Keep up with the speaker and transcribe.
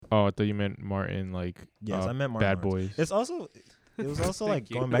Oh, I thought you meant Martin, like Yes, I meant Martin Bad Lawrence. Boys. It was also like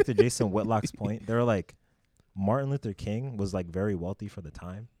going back to Jason Whitlock's point. They were like, Martin Luther King was like very wealthy for the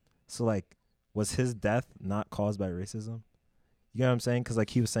time. So like, was his death not caused by racism? You know what I'm saying? Because like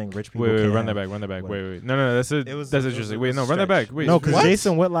he was saying rich people. Wait, can't run that have- back. what? Wait. No, that's interesting. Wait, no, run that back. Wait, No, because What?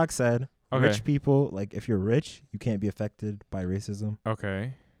 Jason Whitlock said Okay. rich people, like if you're rich, you can't be affected by racism.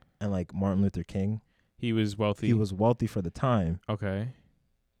 Okay. And like Martin Luther King, He was wealthy. he was wealthy for the time. Okay.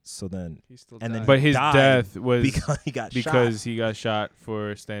 So then, He still and then died. But his died death was because he got because shot. he got shot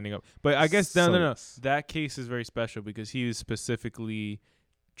for standing up. But I guess no. So- That case is very special because he was specifically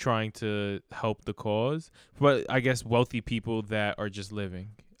trying to help the cause. But I guess wealthy people that are just living.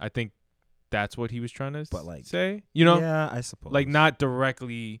 I think that's what he was trying to But, like, say. You know, Yeah, I suppose. like not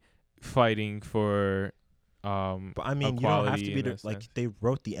directly fighting for. But I mean, you don't have to equality be in a like sense. they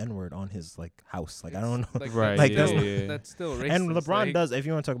wrote the N-word on his like house. Like I don't know. Like, Right, Like, that's, yeah, still, that's still racist. And LeBron like, does. If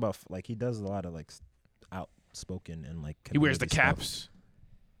you want to talk about like he does a lot of like outspoken and like He wears the community stuff. caps,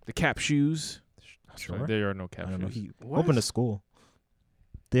 the cap shoes. Sure. There are no cap I don't know. shoes. He What? opened a school.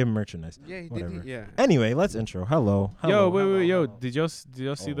 They have merchandise. Yeah, he Whatever. did. Yeah. Anyway, let's intro. Hello. Yo, Hello. wait, yo! Hello. Did y'all see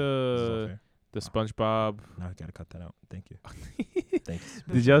This is all the fair. SpongeBob? No, I gotta cut that out. Thank you. Thank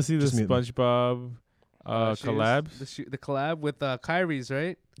you. Did y'all see the Just mute me. SpongeBob Shoes, collabs? The collab with Kyrie's,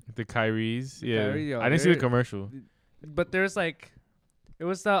 right? The Kyries, yeah. Kyrie, yo, I didn't see the they're- commercial. But there's like, it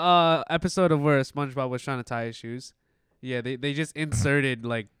was the episode of where SpongeBob was trying to tie his shoes. Yeah, they just inserted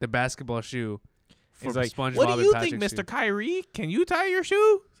like the basketball shoe. For It's like, SpongeBob what do and you think, Patrick's Mr. shoe. Kyrie? Can you tie your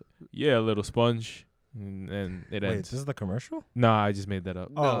shoe? Yeah, little sponge. And it Wait, ends. this is the commercial? Nah, I just made that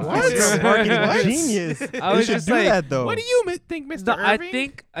up. Oh, What? you're a marketing What? genius. I was You should just do like, that though. What do you think, Mr. No, I Irving?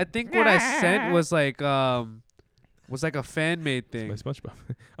 think what I sent was like a fan made It's my thing. SpongeBob.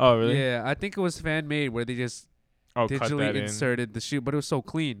 Oh, really? Yeah, I think it was fan made where they just Oh, cut digitally that in. inserted the shoe, but it was so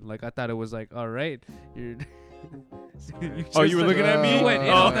clean. Like I thought it was like, all right, you're. Oh, you were looking at me? You went in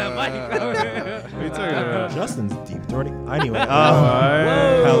Oh. on that mic. What are you talking about? Justin's deep throating. Anyway,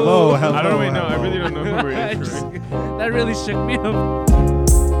 Whoa. hello. I don't even know. I hello. really don't know who we're I introing. just- that really shook me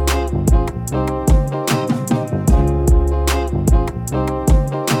up.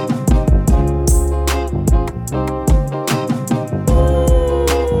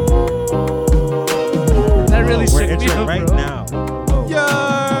 That really We're shook me entering up, right bro. now. Hello.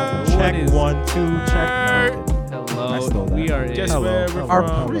 Yo! Check What is- 1, 2, check. I Hello, stole that. we are in. Guess Hello, where hello. we're Our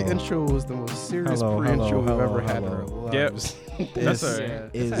from. pre-intro was the most serious Hello, pre-intro hello, we've hello, ever had in our hello. Yep. lives. That's This all right. Yeah,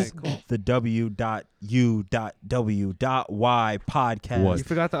 is that's cool. the W.U.W.Y podcast. What You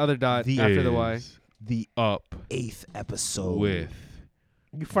forgot the other dot The after the Y. Is The up 8th episode. with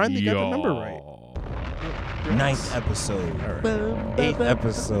You finally got the number right. y'all. 9th episode. 8th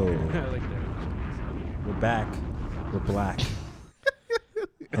episode. I like that. We're back. We're black.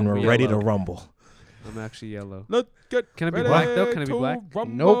 And we're We're ready to yellow. rumble. I'm actually yellow. Look good. Can I be Ready black though? Can I be to black?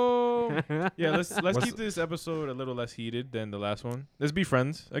 rumble. Yeah, let's What's- keep this episode a little less heated than the last one. Let's be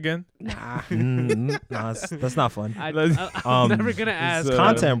friends again. Nah. Nah, that's not fun. I'm Um, never gonna ask.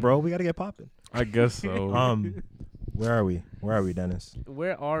 Content, bro. We gotta get popping. I guess so. Where are we? Where are we, Dennis?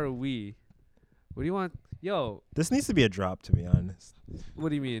 Where are we? What do you want? Yo, This needs to be a drop, to be honest. what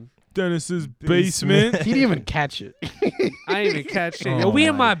do you mean? Dennis's Basement. basement. He didn't even catch it. I ain't even catch shit. Oh Yo, we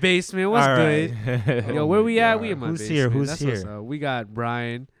in my- my basement. What's All good? right. Yo, where we at? We in my Who's basement. here? Who's That's what's here? up. We got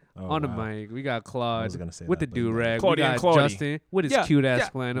Brian Oh, on the wow. mic. We got I was Claude gonna say with the that, but do rag. We Claudia and got Claudia. Justin with his Yeah, cute ass yeah.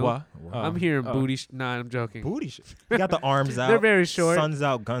 flannel. What? Wow. I'm hearing Oh. booty. Nah, I'm joking. Booty shit. You got the arms out. They're very short. Suns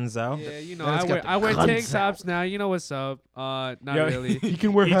out, guns out. Yeah, you know, Dennis I got wear the I wear guns tank out. tops now. You know what's up? Not Yo, really. You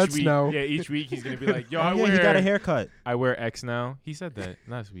can wear Each hats week- now. Yeah, each week he's gonna be like, "Yo, Oh, I yeah, wear." he got a haircut. I wear X now. He said that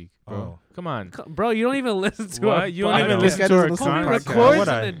last week, bro. Oh. Come on. Bro, you don't even listen to What? our You don't I even know. listen This to guy our doesn't listen to content. podcasts. records Would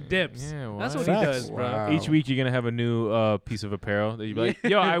I? and then dips. Yeah, That's what? what he Facts. does, bro. Wow. Each week you're gonna have a new piece of apparel that you be like,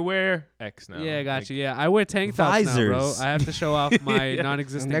 "Yo, I wear X now." Yeah, I got Like, you. Yeah, I wear tank tops now, bro. Visors. I have to show off my Yeah.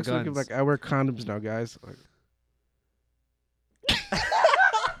 non-existent Next guns. week, like I wear condoms now, guys. Like,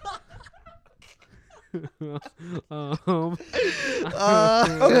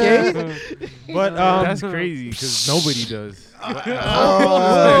 Okay. But That's crazy because nobody does.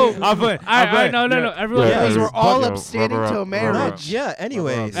 Oh. I'm playing. No. Everyone, Yeah, because please, we're all Yo, abstaining rubber till up, marriage. rubber no, yeah.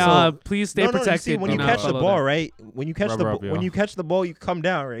 Anyway, Rubber so please stay no, protected. you see, when Do you not catch the follow ball, that. right? When you catch Rubber the up, yo. when you catch the ball, you come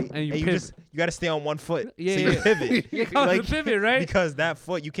down, right? And you you pivot. got to stay on one foot. Yeah, so yeah. you pivot. You call it Like, the pivot, right? Because that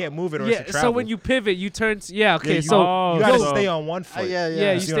foot you can't move it or Yeah. it's So travel. when you pivot, you turn. Yeah. Okay. you, so you got to so- stay on one foot. Yeah,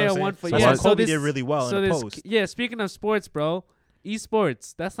 yeah, you See stay what I'm on one saying? foot. So Yeah. that's why So Kobe this did really well so in the this post. yeah. Speaking of sports, bro,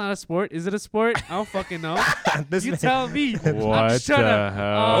 Esports. That's not a sport. Is it a sport? I don't fucking know. This You man- tell me. What Shut the up.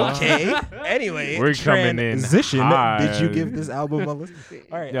 hell? Okay. Anyway, We're coming in transition. Did you hard. give this album a listen?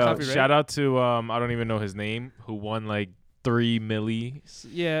 All right. Yo, Copyright. shout out to I don't even know his name, who won like 3 milli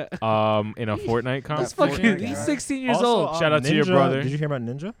Yeah. in a Fortnite He's comp. fucking. Fortnite He's guy. 16 years Also, old. Shout out to your Ninja- brother. Did you hear about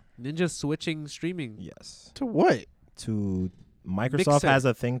Ninja? Ninja switching streaming. Yes. To what? To Microsoft Mixer. has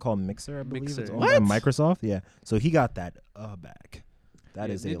a thing called Mixer, I believe. Mixer. It's owned What? by Microsoft. Yeah. So he got that back. That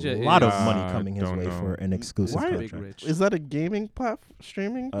Yeah, is Ninja a lot of is- money coming his don't way know. for an exclusive Why- Big contract. rich. Is that a gaming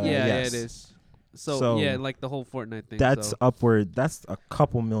streaming? Uh, yeah, yes. it is. So, So, yeah, like the whole Fortnite thing. That's so. upward. That's a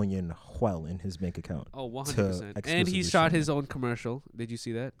couple million well in his bank account. Oh, 100%. And exclusively he shot stream his own commercial. Did you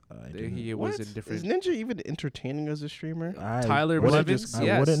see that? I There didn't- he What? was in Is different. Ninja even entertaining as a streamer? I Tyler wouldn't Blevins. just- I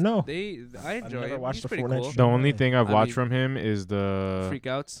Yes, wouldn't know. I enjoy never him. watched He's the pretty Fortnite cool. stream. The only thing I've I watched mean- from him is the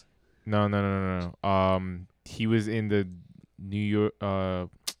Freakouts. no. He was in the New York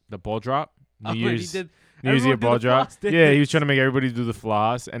the ball drop. New Year's He did. New Year's everyone Eve do ball the drop. floss Yeah, he was dance. trying to make everybody do the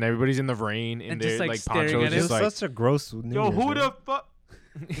floss, and everybody's in the rain in And their just, like, like staring ponchos, at It him. was just like, such a gross. New yo, Year's, who right? the fuck?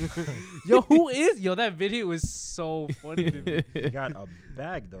 Yo, who is? Yo, that video was so funny to me. He got a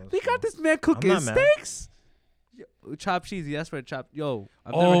bag though. They so- got this man cooking not mad. steaks. Yo, chopped cheesy. That's for chopped. Yo,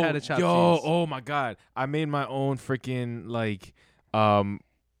 I've Oh, never had a chopped cheese. oh my god! I made my own freaking like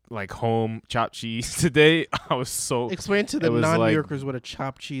home chopped cheese today. I was so Explain to It the was like non-New Yorkers what a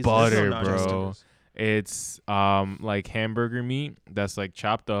chopped cheese butter, is. not bro. just- It's like hamburger meat that's like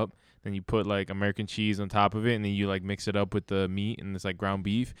chopped up. Then you put like American cheese on top of it, and then you like mix it up with the meat, and it's like ground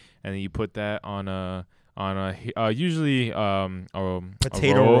beef, and then you put that on a usually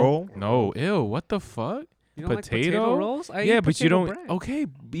Potato a roll? No, ew, what the fuck? You don't like potato? potato rolls? I Yeah, eat but you potato don't. bread. Okay,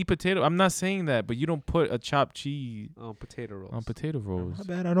 eat potato. I'm not saying that, but you don't put a chopped cheese Oh, potato rolls. on potato rolls. My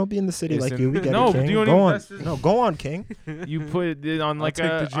bad. I don't be in the city It's like in- you. We get No, it, King. you don't Go even- on. that's just- No, go on, King. You put it on like take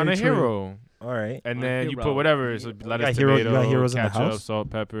the on a J train. hero, All right. and On a then you hero. put whatever. So got lettuce, hero- you tomato, got heroes in the ketchup, house? salt,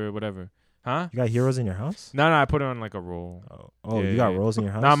 pepper, whatever. Huh? You got heroes in your house? No, I put it on like a roll. Oh, Yeah, you got yeah. rolls in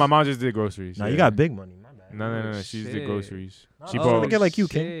your house? Nah, my mom just did groceries. Nah, yeah. you got big money. My bad. No. She did Shit. groceries. She I was gonna bought get like you,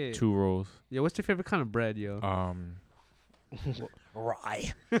 King. Shit. 2 rolls. Yo, what's your favorite kind of bread, yo?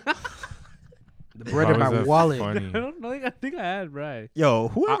 Rye. The bread Why in my was that wallet. I Funny. don't know. I think I had right. Yo,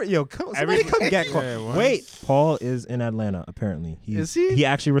 whoever. Come. Somebody come get. Yeah, what? Wait, Paul is in Atlanta. Apparently, Is he? He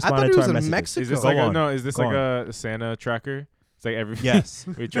actually I responded thought he to was our in messages. Mexico. Is this Go like on. is this Go like on. a Santa tracker? It's like every Yes.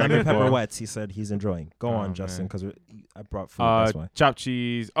 we tracking Lemon pepper Paul. wets. He said he's enjoying. Go Oh, on, Justin, man. because I brought food. That's why. Chopped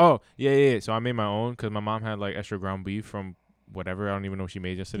cheese. Oh, yeah. So I made my own because my mom had like extra ground beef from whatever. I don't even know what she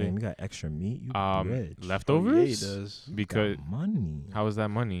made yesterday. Damn, you got extra meat. You rich. Leftovers. Yeah, he does. You Because got money. how is that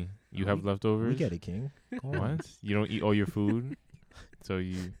money? You have leftovers. We get it, King. Go on. What? You don't eat all your food, so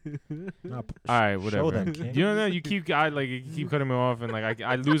you. Nah, All right, whatever. them, King. You know, you keep you keep cutting me off, and like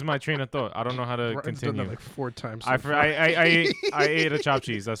I lose my train of thought. I don't know how to Brian's done continue. that like 4 times. I so fr- far. I ate a chopped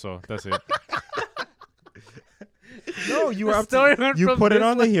cheese. That's all. That's it. No, you were The up story to, went you from put it this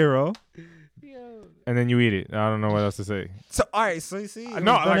on the one- hero. And then you eat it. I don't know what else to say. So all right, so you see, it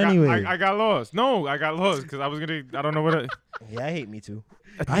No, was done like anyway. I got lost. No, I got lost because I was gonna. I don't know what. Yeah, I hate me too.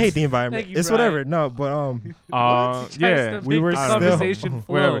 I hate the environment. Thank you, It's Brian. whatever. No, but Yeah. we were the still- conversation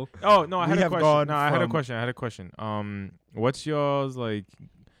Whatever. flow. Oh no, I We had a have question. gone No, I had a from- question. I had a question. What's yours like?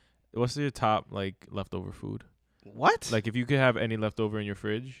 What's your top like leftover food? What? Like if you could have any leftover in your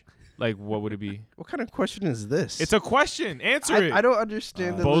fridge, like what would it be? What kind of question is this? It's a question. Answer it. I don't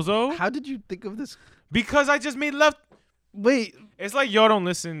understand. the Bozo? How did you think of this? Because I just made left. Wait, It's like y'all don't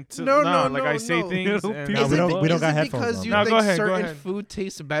listen to. No, nah, no, like no, I say no. things. No, and people- we don't- we don't is got it headphones because on. you No, think go ahead, go certain ahead. food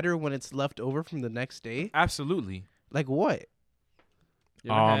tastes better when it's left over from the next day? Absolutely. Like what?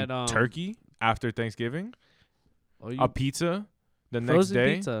 You ever had Turkey after Thanksgiving, Oh, you, a pizza the next frozen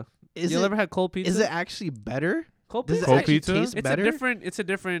day. pizza. Is You it ever had cold pizza? is it actually better? cold Does pizza? it Cold actually pizza? taste It's better? a different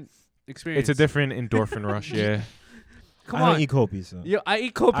experience. It's a different endorphin rush. Yeah. Come I on. don't eat cold pizza. Yo, I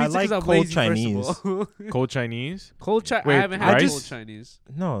eat cold I pizza like because I'm cold lazy. Chinese. First of all. Cold Chinese. cold Chinese. I Wait, haven't had rice? cold Chinese.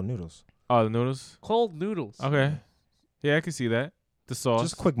 No noodles. Oh, the noodles. Cold noodles. Okay. Yeah, I can see that. The sauce.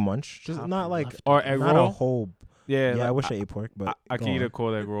 Just quick munch. Just Top not like or egg not roll. a whole. Yeah. Yeah, I like, wish I ate pork, but I go can eat on. a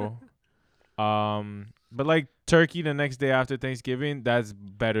cold egg roll. But like turkey the next day after Thanksgiving, that's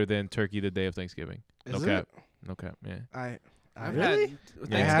better than turkey the day of Thanksgiving. No Is cap. it? No cap. Yeah. I've Really? had Yeah.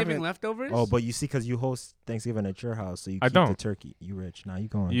 Thanksgiving haven't- leftovers. Oh, but you see, because you host Thanksgiving at your house, so you I keep the don't. turkey. You rich. Now you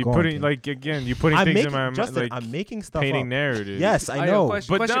going. You go putting on, like again. You putting I'm things making, in my mind, Justin, like I'm making stuff painting up. narratives. Yes, I Oh, yo, know.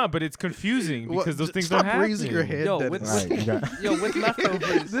 question- But nah, but it's confusing What, because those j- things stop don't happen. raising your head. Yo, Dennis. with- All right, you got. Yo, with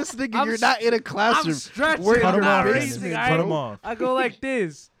leftovers. This nigga, I'm you're s- not in a I'm classroom. stretching. We're Cut I'm him not off. raising. Cut I, him off. I go like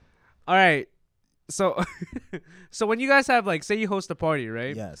this. All right. So, so when you guys have like, say you host a party,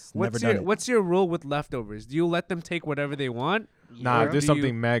 right? Yes. Never done it. What's your rule with leftovers? Do you let them take whatever they want? Nah, Or if there's do you-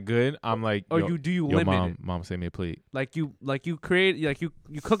 something mad good, I'm like, Or yo, do you yo, limit it? mom, save me a plate. Like you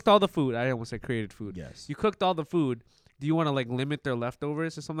cooked all the food. I almost said created food. Yes. You cooked all the food. Do you want to like limit their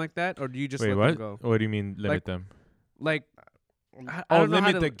leftovers or something like that, or do you just Wait, let what? them go? What do you mean limit Like, them? Like, I Oh, don't know how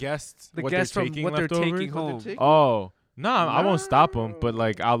limit to- the guests. the what guests they're from taking what they're leftovers? taking home. Oh, no, I won't stop them, but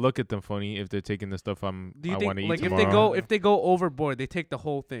like I'll look at them funny if they're taking the stuff I Do you want think to eat like tomorrow. if they go overboard, they take the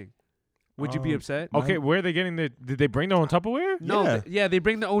whole thing? Would you be Um, upset? Okay, where are they getting the? Did they bring their own Tupperware? No, Yeah. yeah, they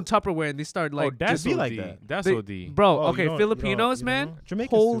bring their own Tupperware and they start like, oh, that's just be OD. like that. That's They- OD. bro. Oh, okay, you don't- Filipinos, you don't man. know?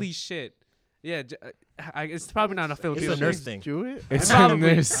 Jamaicans Holy do. shit. Yeah, it's probably not a Filipino It's a nurse thing. thing. Do it. It's Probably.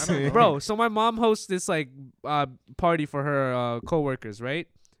 on this. Bro, so my mom hosts this like party for her coworkers, right?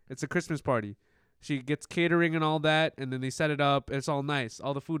 It's a Christmas party. She gets catering and all that, and then they set it up. It's all nice.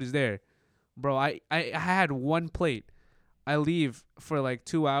 All the food is there. Bro, I had one plate. I leave for like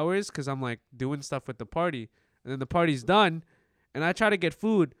 2 hours because I'm like doing stuff with the party. And then the party's done, and I try to get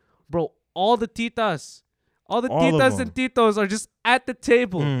food. Bro, all the titas, all the All of titas them. and titos are just at the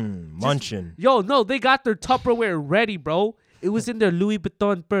table. Munching. Yo, no, they got their Tupperware ready, bro. It was in their Louis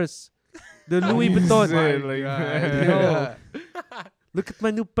Vuitton purse. The Louis Vuitton. Said like that. Yo. Look at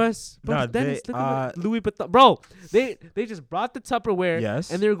my new purse. Bro, Nah, Dennis, they, look at my Louis Vuitton. Bro, they just brought the Tupperware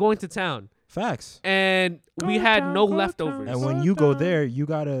Yes. and they were going to town. Facts. And we had no leftovers. And when you go there, you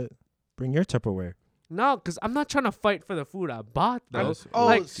gotta bring your Tupperware. No, because I'm not trying to fight for the food I bought, though. That's Oh,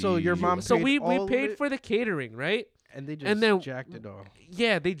 Like- so your mom So paid we all of paid it, for the catering, right? and they just and then- jacked it all.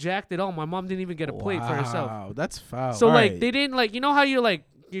 Yeah, they jacked it all. My mom didn't even get a plate for herself. Wow, that's foul. So, like, Alright. they didn't, like, you know how you're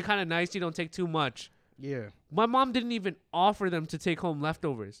kind of nice, you don't take too much. yeah, My mom didn't even offer them to take home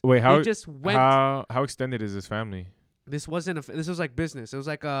leftovers. Wait, how They just went. how extended is this family? This wasn't this was like business. It was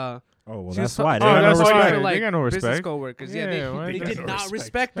like Oh well, she that's was why. ta- They Oh, got no that's respect. why. for, They like, got no business respect. coworkers. Yeah, Yeah, why they they did got no not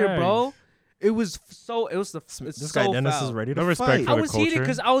respect? respect her, bro. It was so. It was the. It's This so guy Dennis foul. is ready to No respect fight. for I the was heated culture.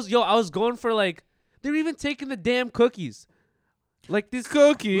 because I was going for like. They're even taking the damn cookies. Like this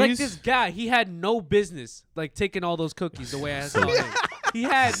Cookies. Like this guy, he had no business like taking all those cookies the way I saw him. He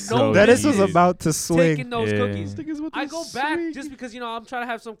had So no Dennis business was about to swing. taking those Yeah. cookies. I go back just because I'm trying to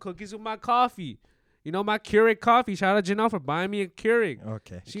have some cookies with my coffee. My Keurig coffee. Shout out Janelle for buying me a Keurig.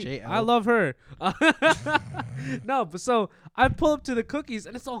 Okay. I love her. No, but so I pull up to the cookies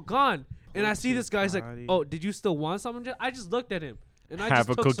and it's all gone. And I see this guy's like, "Oh, did you still want something?" I just looked at him and I have just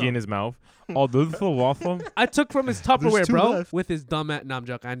a took cookie some. in his mouth. Oh, those for waffle. I took from his Tupperware, two bro, left. with his dumb ass. No, I'm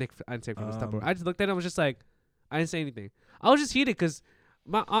joking. I didn't take from his Tupperware. Um, I just looked at him. I was just like, I didn't say anything. I was just heated because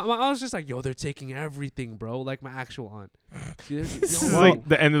I was just like, yo, they're taking everything, bro. Like my actual aunt. This is Well, like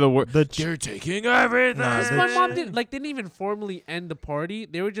the end of the world. The They're taking everything. Nah, Because the my mom didn't even formally end the party.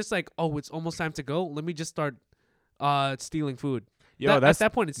 They were just like, oh, it's almost time to go. Let me just start stealing food. Yo, At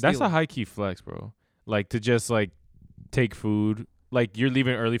that point, it's that's a stealing. high key flex, bro. Like to just like take food. Like you're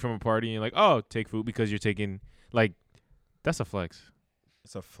leaving early from a party and you're like, oh, take food because you're taking like that's a flex.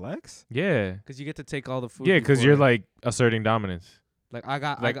 It's a flex. Yeah. Because you get to take all the food. Yeah, because you're before. like asserting dominance. Like I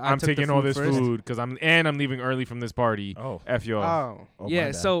Like I I'm took the taking all this first. food because I'm leaving early from this party. Oh. F you off. Oh, Oh, my Yeah,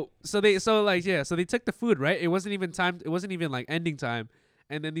 bad. so they took the food, right? It wasn't even time. It wasn't even like ending time.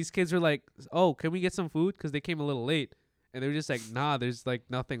 And then these kids were like, "Oh, can we get some food?" Because they came a little late, and they were just like, "Nah, there's like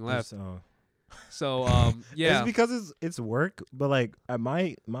nothing left." So yeah, It's because it's work, but like at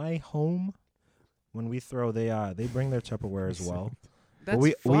my home, when we throw, they bring their Tupperware as well. that's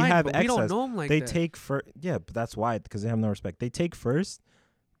we fine, have but we don't excess. know them like They that. take first. Yeah, but that's why, because they have no respect. They take first,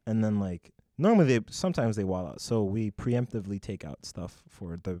 and then like normally sometimes they wall out. So we preemptively take out stuff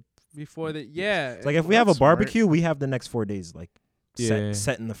for the. before the yeah. It's like if we have a that's smart. barbecue, we have the next 4 days like Yeah.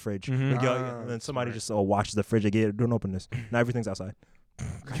 set in the fridge. Mhm. Like, yo, Ah, and then somebody smart. just washes the fridge. Like, don't open this. Now everything's outside. Oh,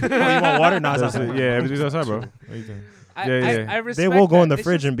 you want water? Nah, it's That's outside. it. Yeah, everything's outside, bro. What you think? I yeah. respect They will go in that. the It's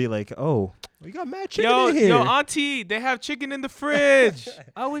fridge just- and be like, "Oh, we got mad chicken in here." Yo, auntie, they have chicken in the fridge.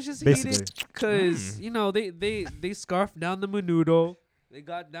 I was just Basically. heated because they scarfed down the menudo. They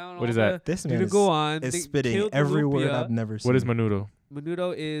got down. What all is that? This The, man didn't is, go on. is They spitting killed the every word lumpia. I've never seen. What is menudo?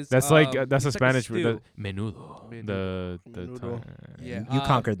 Menudo is That's like that's a it's like Spanish stew. word. Menudo. The Menudo. Yeah, You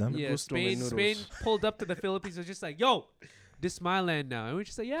conquered them. Yeah, Gusto Spain menudos. pulled up to the Philippines. Was just like, yo, this is my land now, and we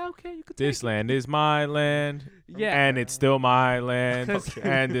just like, yeah, okay, you could take This land is my land, it. Yeah, and it's still my land, Okay.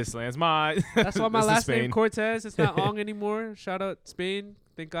 and this land's mine. that's why my This is last name Spain. Cortez. It's not Ong anymore. Shout out Spain.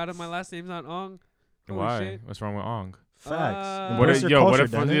 Thank God my last name's not Ong. Holy Why? shit. What's wrong with Ong? Facts. Uh, What Embrace if, your yo, what culture,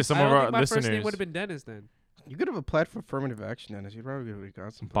 if Dennis. some I of don't our think my first name listeners? would have been Dennis then. You could have applied for affirmative action, Dennis. You probably would have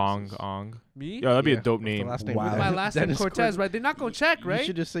got some. Bong places. Ong. Me? Yeah, that'd be a Yeah, dope with the name. last name Wow. with My that. last name Dennis Cortez, right? They're not gonna check, You right?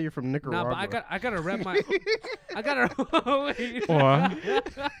 should just say you're from Nah, Nicaragua. but I gotta rep my. I gotta wait.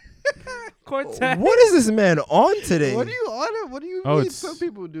 What? Cortez. What is this man on today? What do you on? What do you Oh, mean? it's Some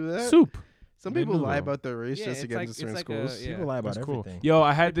people do that. Soup. Some people lie Menudo. about their race Yeah, just to it's get like- into it's certain like schools. yeah. People lie about That's cool. everything. Yo, I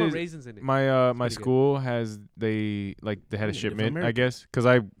They had put this. raisins in it. My pretty good. school has they had a Native shipment, I American. guess, because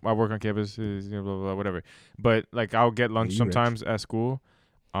I work on campus, blah, blah blah whatever. But like I'll get lunch you rich. sometimes at school,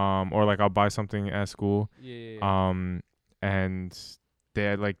 or like I'll buy something at school, Yeah. and they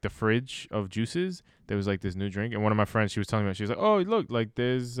had like the fridge of juices. There was like this new drink, and one of my friends, she was telling me, she was like, "Oh, look, like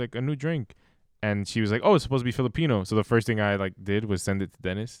there's like a new drink," and she was like, "Oh, it's supposed to be Filipino." So the first thing I like did was send it to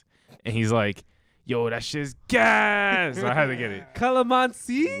Dennis, and he's like, "Yo, that shit's gas!" So I had to get it.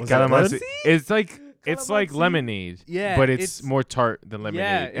 Calamansi. Was it Calamansi. good? It's like Calamansi. lemonade. Yeah, but it's more tart than lemonade.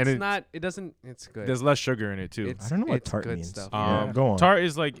 Yeah, and it's not. It doesn't. It's good. There's less sugar in it too. It's- I don't know what it's tart good means. stuff. Yeah, go on. Tart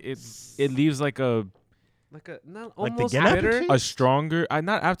is like it leaves like a like a not Like the almost Guinness? bitter. a stronger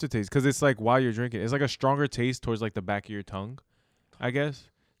not aftertaste, because it's like while you're drinking, it's like a stronger taste towards like the back of your tongue, I guess.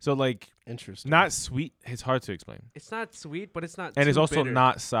 So like Interesting. not sweet. It's hard to explain, It's not sweet, but it's not. and it's too also bitter.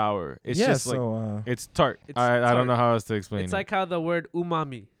 not sour. It's yeah, just like so it's tart. It's I tart. don't know how else to explain. It's it. like how the word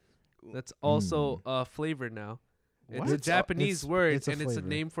umami. That's also a flavor now. What? It's a It's Japanese word, it's a and it's a flavor.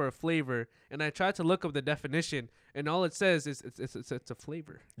 name for a flavor. And I tried to look up the definition, and all it says is it's a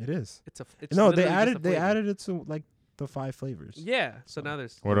flavor. it is. It's No, they literally just a added flavor. it to like the 5 flavors. Yeah, so now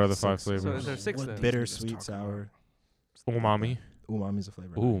there's What are the 5 Six. flavors? So there's 6 now. Bitter, Just sweet, talk sour. Umami. Umami's a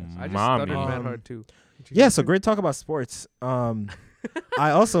flavor. Ooh, I just stuttered mommy. mad Um, hard too. Yeah, so great talk about sports.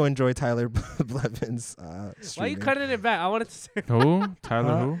 I also enjoy Tyler Blevin's Why you streaming. cutting it back? I wanted to say. Who? Tyler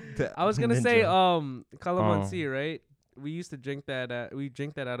Huh? who? The I was gonna ninja. say calamansi, right? We used to drink that. We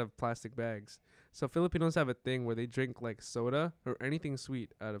drink that out of plastic bags. So Filipinos have a thing where they drink like soda or anything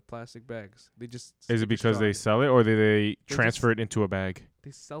sweet out of plastic bags. They just Is stick it a because straw they in. sell it, or do they They transfer it into a bag?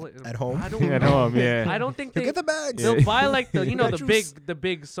 They sell it At home? I don't At know. home, yeah. I don't think You they. get the bags. They'll Yeah. buy like the That juice. the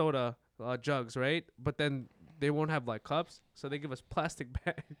big soda jugs, right? But then they won't have like cups, so they give us plastic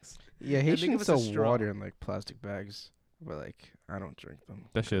bags. Yeah, they give Haitians us a sell straw. water in like plastic bags, but like I don't drink them.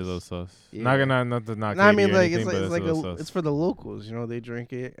 That shit is a little 'cause- sus. Yeah. Not to knock No, I Haiti mean or like anything, it's like but it's like a little sus. it's for the locals, you know. They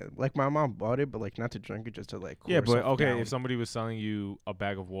drink it. Like my mom bought it, but like not to drink it, just to like. Cool Yeah, but herself okay, down. if somebody was selling you a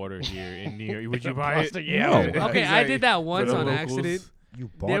bag of water here in New York, would you buy it? Plastic, yeah. No. Okay, I did that once the on locals. accident. You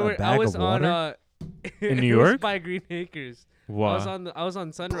bought They a were. bag I was of on water? In New it was York? by Green Acres. Wow. I was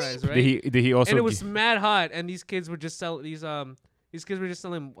on Sunrise, right? Did he also? And it was mad hot, and these kids were just selling these kids were just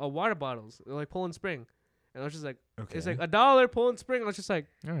selling water bottles, like Poland Spring, and I was just like, Okay. it's like $1 Poland Spring. I was just like,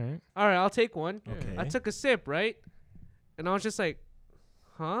 all right. all right, I'll take one. Okay. I took a sip, right, and I was just like,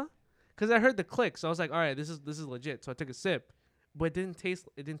 huh, because I heard the click, so I was like, all right, this is legit. So I took a sip, but it didn't taste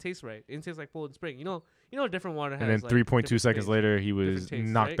right. It didn't taste like Poland Spring. You know, different water has. And then like, 3.2 different seconds taste. later, he was taste,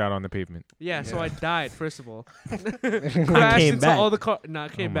 knocked right? out on the pavement. Yeah, so Yeah. I died first of all. Came Crashed into back. all the car. No, I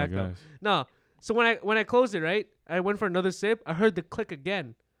came oh my back though. gosh. No. So when I closed it, right, I went for another sip. I heard the click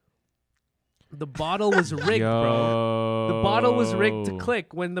again. The bottle was rigged, bro. The bottle was rigged to Yo.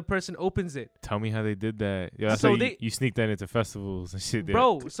 click when the person opens it, Tell me how they did that. Yeah, that's So how they- you sneak that into festivals and shit.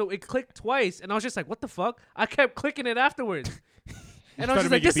 bro. So it clicked twice, and I was just like, "What the fuck?" I kept clicking it afterwards, and I trying was to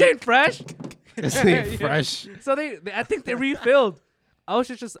just like, make it "This ain't fresh." This ain't Yeah. fresh. So they I think they refilled. I was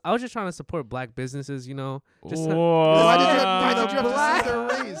just trying to support black businesses, you know. Just Why did you Why have to black- see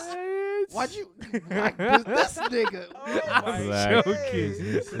their race? Why'd you? This nigga. I'm Black joking.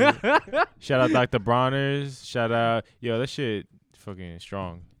 businesses. Shout out Dr. Bronner's. Shout out, yo, that shit fucking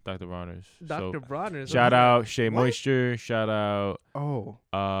strong. Dr. Bronner's. Dr. So, Bronner's. shout out Shea What? Moisture. Shout out. Oh,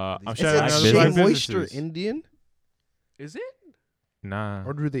 I'm Is shouting out it other Shea black Shea Moisture businesses. Indian, Is it? Nah,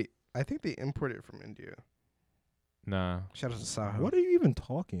 or do they? I think they import it from India. nah. Shout out to Saho. What are you even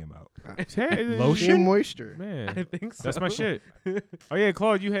talking about? Hey, Lotion? Shea Moisture. I man. think so. That's my shit. Oh yeah,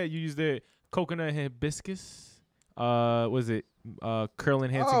 Claude, you used the coconut hibiscus. Was it curl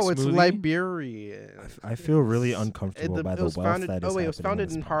enhancing Oh, it's smoothie? Liberian. I feel really uncomfortable by the wealth founded. that is Oh wait, it was happening founded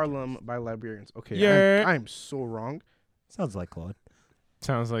in in this Harlem podcast. by Liberians. Okay, Yeah. I'm so wrong. Sounds like Claude.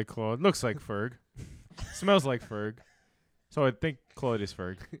 Sounds like Claude. Looks like Ferg. Smells like Ferg. So I think Claude is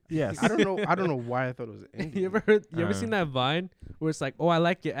Ferg. Yes. I don't know why I thought it was Indian. You ever seen that Vine where it's like, "Oh, I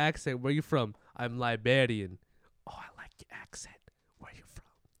like your accent. Where you from?" "I'm Liberian." "Oh, I like your accent. Where you from?"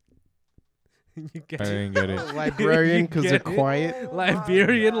 You get I it? didn't get it. Librarian because they're Get it? quiet.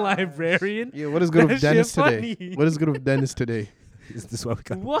 Liberian, librarian. Yeah, what is good That with Dennis shit today? funny. What is good with Dennis today? Is this why we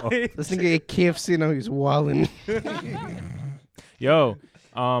got What? This nigga ate KFC, now he's wilding. Yo,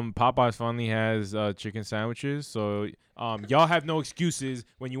 Popeyes finally has chicken sandwiches. So y'all have no excuses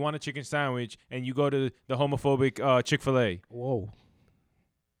when you want a chicken sandwich and you go to the homophobic Chick-fil-A. Whoa.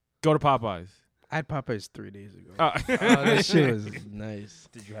 Go to Popeyes. I had Popeyes 3 days ago. That Shit was nice.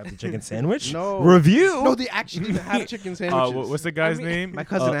 Did you have the chicken sandwich? No. Review. No, they actually didn't have chicken sandwiches. What's the guy's name? My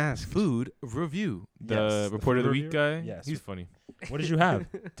cousin asked. Food Review. The Yes, the reporter of the food week review? guy. Yes. He's funny. What did you have?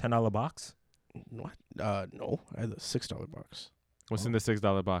 $10 box. What? No. I had a $6 box. What's in the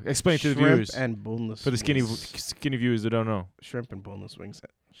 $6 box? Explain to the Shrimp viewers. and boneless For the wings. skinny viewers that don't know. Shrimp and boneless wings.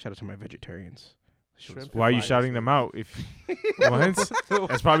 Shout out to my vegetarians. Shrimp Why are you Fire shouting them out? If what?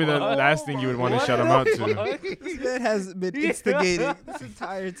 That's probably the last thing you would want to shout them out to. This man has been instigating this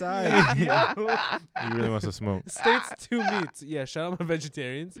entire time. He really wants to smoke. States 2 meats. Yeah, shout out my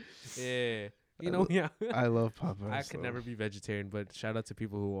vegetarians. Yeah. You know, yeah. I love Popeyes. I could never be vegetarian, but shout out to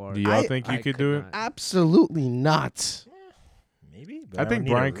people who are. Do y'all I- think you I could do it? not. Absolutely not. Maybe. But I think don't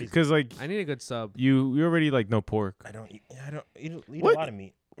need a Brian, reason. because like I need a good sub. you already like no pork. I don't eat a What? lot of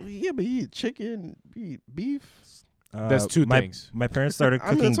meat. Yeah, but you eat chicken, you eat beef. That's two my, things. My parents started I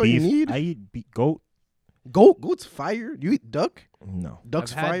mean, cooking that's all you beef. need. I eat goat. Goat's fire. You eat duck? No.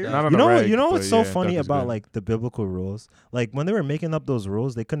 Duck's I've had fire? duck. Not on You the know, reg, you know but what's so yeah, funny duck is about good. like the biblical rules? Like when they were making up those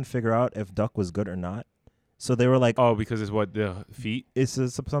rules, they couldn't figure out if duck was good or not. So they were like, Oh, because it's what the feet. it's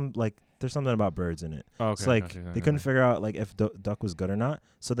some like there's something about birds in it. Oh, okay, It's like gotcha, they couldn't figure out like if duck was good or not.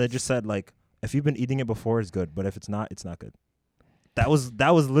 So they just said like if you've been eating it before, it's good, but if it's not good. That was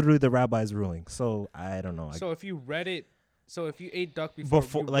literally the rabbi's ruling. So I don't know. So if you read it, so if you ate duck before,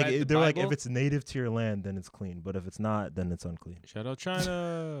 Before you like read the they're like if Bible, it's native to your land, then it's clean, but if it's not, then it's unclean. Shout out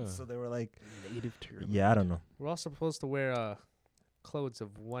China. So they were like, Native to your yeah, I don't know. we're all supposed to wear clothes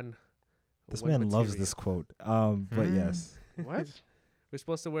of one. This one man loves material. this quote. But Hmm. yes. What? We're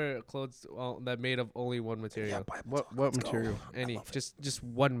supposed to wear clothes that made of only one material. What material? Any, just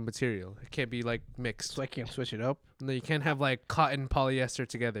one material. It can't be like mixed. So I can't switch it up? No, you can't have like cotton polyester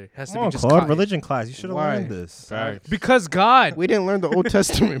together. It has to Come be on, just Claude, cotton. religion class. You should have Why? learned this. Facts. Because God, We didn't learn the Old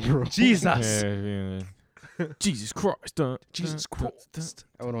Testament, bro. Jesus, Yeah. Jesus Christ. Jesus Christ.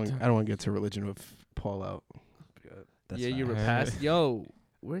 I don't want to get to religion with Paul out. That's Yeah, you fine. were past. Yo,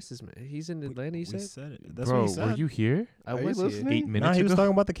 where's this man? He's in Atlanta. You We said said it. That's Bro, what he said. were you here? I Are you was here. listening? 8 Nah, minutes he was ago?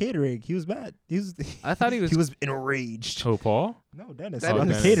 talking about the catering. He was mad. He was. I thought he was. he was enraged. Oh, Paul? No, Dennis. Dennis. About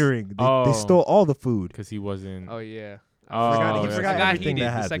the Dennis. catering. They Oh. stole all the food. Because he wasn't. Oh yeah. Oh, forgot- he that's forgot I right. got everything heated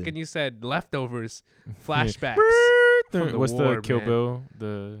that the happened. second you said leftovers, flashbacks. from the What's war, the Kill man. Bill?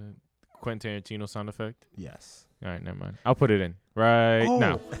 The Quentin Tarantino sound effect? Yes. All right, never mind. I'll put it in right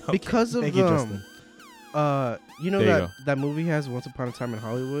now. Because of Thank you, Justin. you know There you that go. that movie has Once Upon a Time in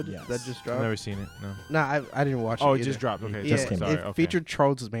Hollywood Yes. that just I've dropped. never seen it. No. Nah, I didn't watch Oh, it. it just either. dropped. Okay, It Yeah, just came sorry. it Okay. featured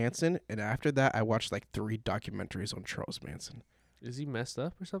Charles Manson, and after that, I watched like 3 documentaries on Charles Manson. Is he messed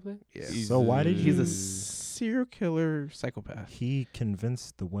up or something? Yeah, So why did he's you- a serial killer psychopath. He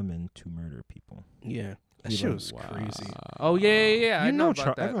convinced the women to murder people. Yeah, that He shit was- was crazy. Oh yeah. I You know know about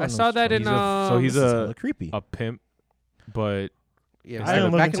Char- that. everyone I saw knows that in. Charles. So he's This is a- hella creepy. a pimp, but Yeah, I Instead didn't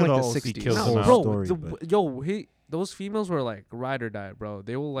of look back into in the like the whole- he 60s. kills them no, out. bro. story, but- Those females were like ride or die, bro.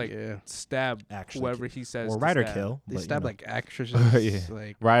 They will like yeah. stab Actually, whoever he says. or to ride or stab. kill. They but, stab you know. like actresses. Yeah.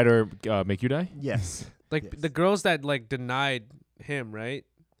 Like ride or make you die. Yes. Like Yes. the girls that like denied him, right?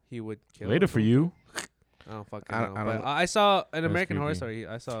 He would kill. Later or for something. you. I don't fucking I know. don't- I But don't- I saw an That's American Horror creepy. Story.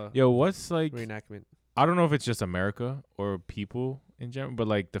 I saw Yo, what's like? reenactment. I don't know if it's just America or people in general, but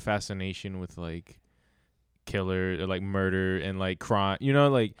like the fascination with like killer or like murder and like crime. You know,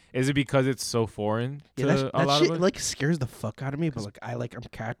 like is it because it's so foreign to yeah, a that lot shit of us? like scares the fuck out of me. But like I'm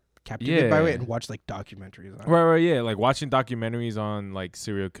captivated by Yeah. it and watch like documentaries. On it. Right, yeah. Like watching documentaries on like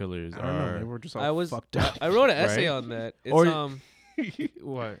serial killers. I don't know. or Maybe we're just all I was. fucked up. I wrote an essay Right? on that. It's Or-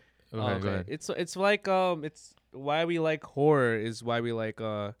 what? Go ahead, go ahead. It's like it's why we like horror is why we like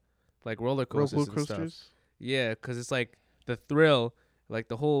roller coasters. Roller and stuff. coasters. Yeah, because it's like the thrill, like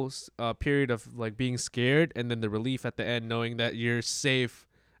the whole period of like being scared, and then the relief at the end, knowing that you're safe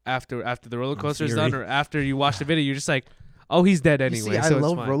after the roller coaster's done, or after you watch the video, you're just like, oh, he's dead anyway. You see, so I it's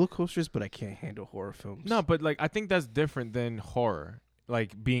love fine. roller coasters, but I can't handle horror films. No, but like I think that's different than horror.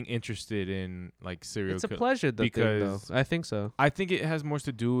 Like being interested in like serial It's a kill- pleasure, though. because I think so. I think it has more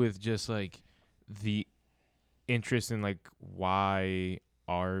to do with just like the interest in like why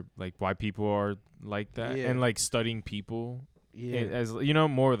people are like that, Yeah. and like studying people yeah, as you know,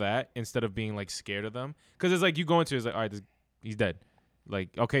 more of that instead of being like scared of them. Because it's like you go into it's like, all right, he's dead. Like,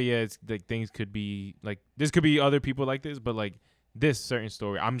 okay, yeah, it's like things could be like this could be other people like this, but like this certain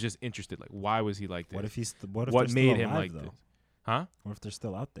story, I'm just interested. Like, why was he like this? What if he's? What if what they're made still him alive, like though? this? Huh? What if they're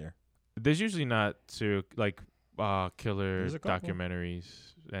still out there? There's usually not serial like killer There's a couple. documentaries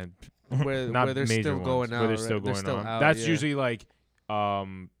and where not they're major still ones, going out. where they're right? still going still on. out, That's yeah. usually like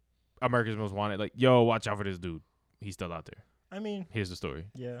America's Most Wanted. Like, yo, watch out for this dude. He's still out there. I mean, Here's the story.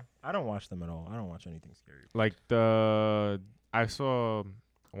 yeah, I don't watch them at all. I don't watch anything scary. Like I saw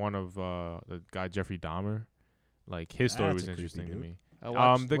one of the guy Jeffrey Dahmer. Like his story That's was a creepy interesting to dude. me.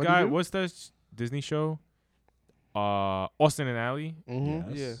 What The do guy, you do? what's that Disney show? Austin and Alley.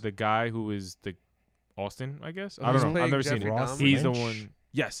 Mm-hmm. Yes. Yeah. The guy who is the Austin, I guess. Oh, I he's don't know. I've playing never seen Jeffrey it. Ross Dahmer? He's the Lynch? one.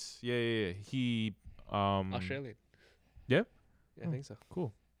 Yes. Yeah. He Australian. Yeah? Yeah, I think so.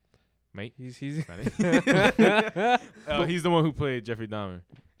 Cool. Mate. He's He's the one who played Jeffrey Dahmer,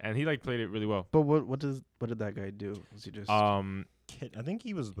 and he like played it really well. But what did that guy do? Was he just Kid, I think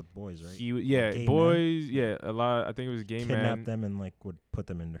he was with boys, right? Gay boys, a lot. I think it was gay Kidnapped man. them and like would put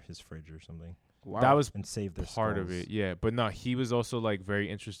them in his fridge or something That was and save their part of skulls. it, yeah. But no, he was also like very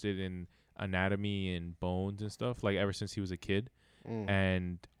interested in anatomy and bones and stuff. Like ever since he was a kid,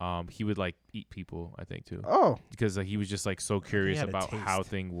 and he would like eat people. I think too, Oh, because like he was just like so curious had a about how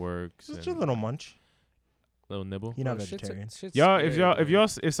taste. thing works. Just a and little munch. little nibble. You're not Bro, shit's- vegetarian. shit's Y'all, scary, man.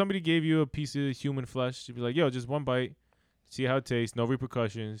 if somebody gave you a piece of human flesh, you'd be like, yo, just one bite, see how it tastes, no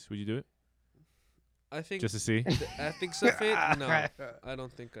repercussions. Would you do it I think just to see? ethics of it. No, I don't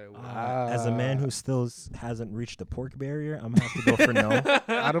think I would. As a man who still hasn't reached the pork barrier, I'm gonna have to go for no.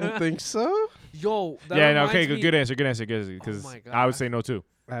 I don't think so. Yo, that Yeah, no, reminds okay, me- good answer, because my I would God. say no too.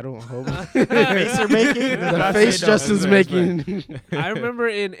 I don't hope. Face you're making? The face Justin's That's right. making. I remember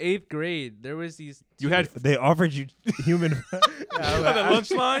in 8th grade there was these. You had They offered you human. on the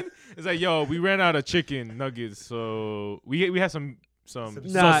lunch line. It's like, yo, we ran out of chicken nuggets, so we had some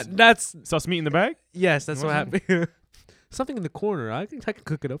Nah, that's sauce meat in the bag. yes, that's You what want happened. Something in the corner. I can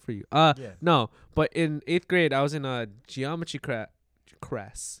cook it up for you. Yeah. No, but in 8th grade I was in a geometry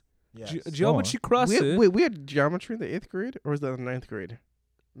class. Yes. Geometry class. we had geometry in the 8th grade, or was that in the 9th grade?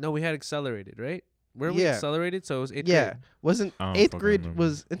 No, we had accelerated, right? Were we Yeah. accelerated? So it was 8th Yeah, grade. wasn't I don't 8th fucking grade remember.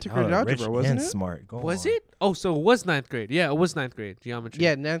 was integrated Oh, algebra, rich wasn't and it? smart. Go Was on. it? Oh, so it was 9th grade. Yeah, it was 9th grade. Geometry.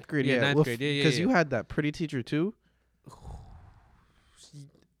 Yeah, 9th grade. Yeah, Yeah, ninth grade. Yeah, Because yeah. you had that pretty teacher too.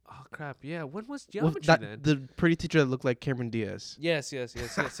 Oh crap. Yeah. When was Well, geometry then? the pretty teacher that looked like Cameron Diaz. Yes. I yes.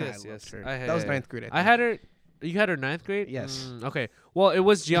 loved her. I had, That was 9th grade. I had her. You had her 9th grade? Yes. Okay. Well, it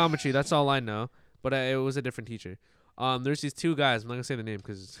was geometry. That's all I know. But it was a different teacher. There's these two guys. I'm not gonna say the name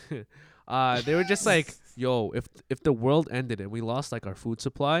because, they were just like, yo, if the world ended and we lost like our food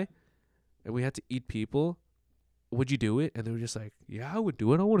supply, and we had to eat people, would you do it? And they were just like, yeah, I would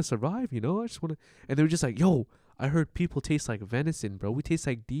do it. I want to survive. You know, I just want to. And they were just like, yo, I heard people taste like venison, bro. We taste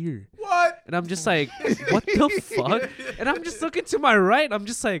like deer. What? And I'm just like, what the fuck? And I'm just looking to my right. I'm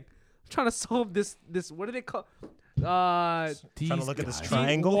just like, I'm trying to solve this. What do they call? Trying to look at this guys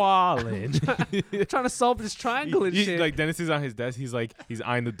triangle. I'm trying to solve this triangle and shit. Like Dennis is on his desk. He's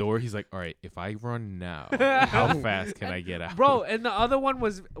eyeing the door. He's like, all right, if I run now, how fast can I get out? Bro, and the other one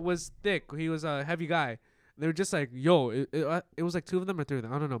was thick. He was a heavy guy. They were just like, yo, it was like 2 of them or 3 of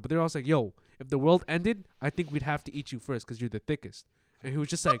them. I don't know. But they were also like, yo, if the world ended, I think we'd have to eat you first because you're the thickest. And he was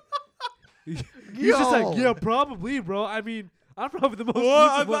just like, he was just like, yeah, probably, bro. I mean, I'm probably the most.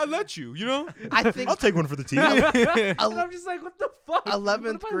 Well, useful. I let you. You know. I think I'll take one for the team. And I'm just like, what the fuck? What 11th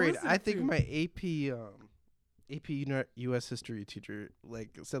am I grade. listening I think to? my AP U.S. history teacher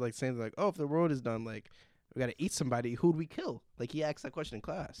said saying like, oh, if the world is done, like we gotta eat somebody. Who'd we kill? Like he asked that question in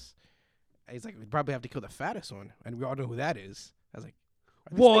class. And he's like, we'd probably have to kill the fattest one, and we all know who that is. I was like,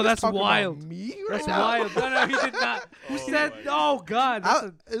 are these Whoa, niggas that's talking about wild. Me right That's now? wild. No, he did not. Who Oh said? my Oh God,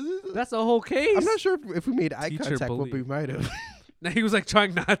 that's a whole case. I'm not sure if we made eye Teacher contact, but bully. we might have. Now he was like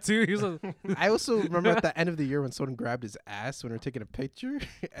trying not to. He was like, I also remember at the end of the year when someone grabbed his ass when we were taking a picture,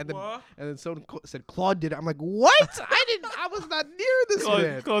 and then someone said Claude did it. I'm like, what? I was not near this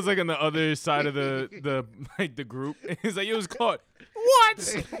man. Claude's like on the other side of the the group. He's like, it was Claude.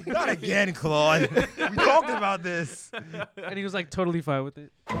 What? Not again, Claude. We talked about this. and he was like totally fine with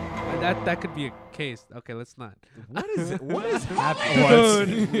it. That could be a case. Okay, let's not. What is it? What is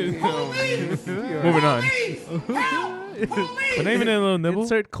happening? Moving on. But naming it a little nibble.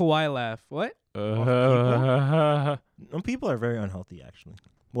 Insert Kawhi laugh. What? Some people are very unhealthy, actually.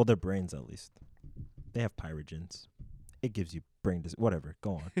 Well, their brains, at least. They have pyrogens. It gives you brain disease. Whatever.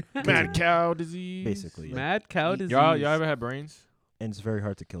 Go on. Mad cow disease. Basically, yeah. Mad cow disease. Y'all ever had brains? And it's very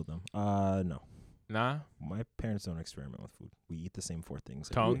hard to kill them. No. Nah. My parents don't experiment with food. We eat the same 4 things.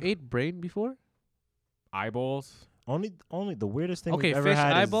 Tongue? You ate brain before? Eyeballs. Only the weirdest thing Okay, we've ever fish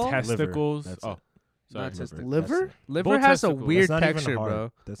had eyeball? is liver. Testicles. That's Oh. it. Sorry. Not testicles. Liver? Liver Bull has a testicles. weird That's not even texture, hard.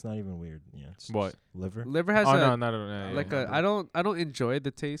 bro. That's not even weird. Yeah. It's What? just liver. Liver has Oh a no, not yeah, like yeah. I don't enjoy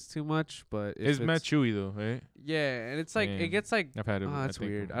the taste too much, but if It's mad chewy though, right? yeah, and it's like Yeah. it gets like I've had it. oh, that's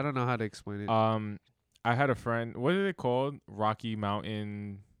weird. I don't know how to explain it. I had a friend. What are they called? Rocky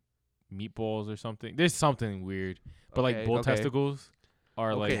Mountain meatballs or something. There's something weird, but like bull testicles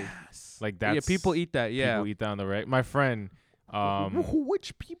are Okay. like that's yeah, people eat that. Yeah, people eat that on the right. My friend,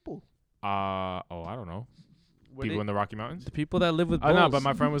 Which people? I don't know, What people it- in the Rocky Mountains. the people that live with I bulls. know, but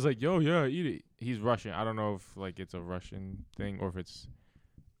my friend was like, "Yo, yeah, eat it." He's Russian. I don't know if like it's a Russian thing or if it's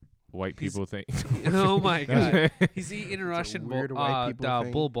white He's- people thing. Oh my god, he's eating a Russian weird white people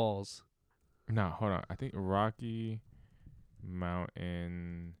thing. bull balls. No, hold on. I think Rocky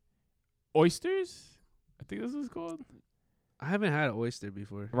Mountain oysters. I think this is called I haven't had an oyster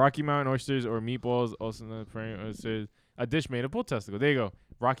before. Rocky Mountain oysters or meatballs. Also, known as a dish made of bull testicle. There you go.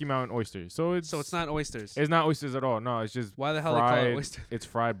 Rocky Mountain oysters. So it's not oysters. It's not oysters at all. No, it's just Why the hell they call it fried- oyster? It's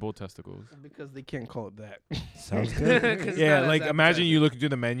fried bull testicles. Because they can't call it that. Sounds good. 'Cause it's Yeah, not like as imagine you appetizing. look through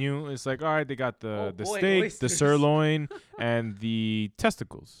the menu. It's like, all right, they got the Oh, boy, steak, oysters. the sirloin, and the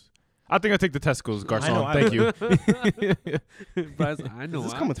testicles. I think I take the testicles, I know, garçon. Thank you. Bryce, I know. Does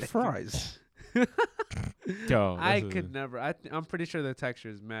this I come with take- fries? Yo, I that's a- could never. I'm pretty sure the texture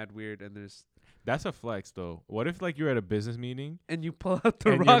is mad weird, and That's a flex, though. What if like you're at a business meeting and you pull out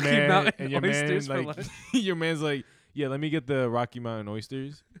the and Rocky your man, Mountain and your oysters man, for like lunch? your man's like, yeah, let me get the Rocky Mountain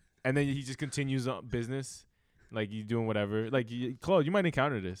oysters, and then he just continues on business, like you doing whatever. Like Claude, you might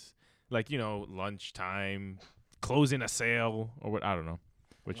encounter this, like lunchtime, closing a sale or what I don't know.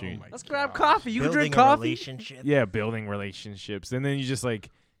 What you? Let's grab coffee. You can Building drink a coffee. relationship. Yeah, building relationships, and then you just like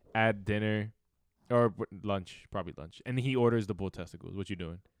at dinner or lunch, probably lunch, and he orders the bull testicles. What you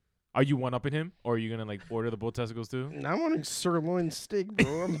doing? Are you one upping him, or are you gonna like order the bull testicles too? I want a sirloin steak,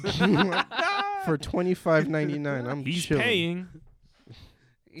 bro. For $25.99. I'm He's chilling. paying.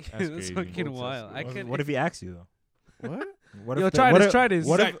 That's That's crazy. fucking Bull wild. I can. What if he asks you though? What? What Yo, if try what this, if- try this.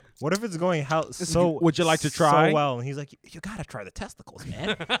 What if it's going so? Would you like to try? so well? And he's like, you gotta try the testicles,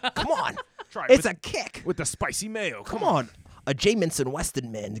 man. Come on, Try it's a kick. with the spicy mayo. Come on. A Jamison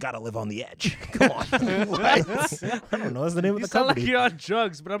Weston man gotta live on the edge. Come on. What? I don't know. That's the name of You the sound like company. you're on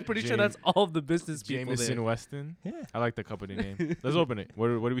drugs, but I'm pretty sure that's all of the business people Jameson there. Weston. Yeah. I like the company name. Let's open it. What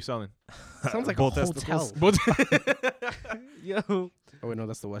are we selling? Sounds like Bull a hotel. testicles. Yo, Oh wait, no,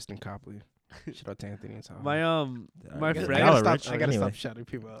 that's the Western Copley. Shout out to Anthony and Tom. my my I gotta- friend. I gotta rich. I gotta Anyway. stop shouting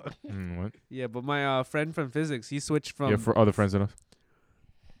people out. What? Yeah, but my friend from physics, he switched from. Yeah, for other friends than us.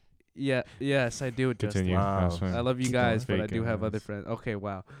 Yeah, yes, I do. Justin. Continue. Wow. That's fine. I love you Keep guys, going. but I do Fake have other ass. friends. Okay,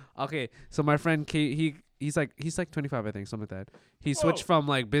 wow. Okay, so my friend he's like 25, I think, something like that. He switched from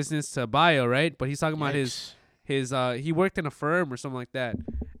like business to bio, right? But he's talking about his he worked in a firm or something like that,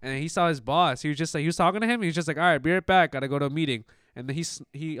 and he saw his boss. He was just like, he was talking to him. He was just like, all right, be right back. Gotta go to a meeting. And then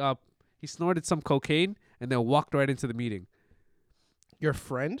he snorted some cocaine and then walked right into the meeting. Your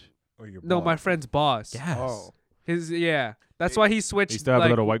friend? Or your No, boss. my friend's boss. Yes. Oh. That's why he switched. He still have like,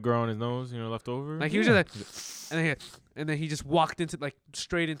 a little white girl on his nose, left over. Like he was just like, and then he just walked into like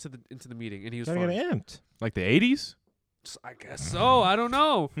straight into the meeting, and he was Gotta fine. get amped. like the 80s. I guess so. I don't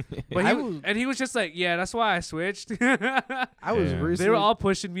know. But I he was just like, yeah, that's why I switched. I was Yeah. recently. They were all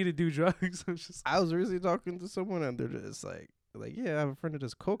pushing me to do drugs. I was just, I was recently talking to someone and they're just like, yeah, I have a friend that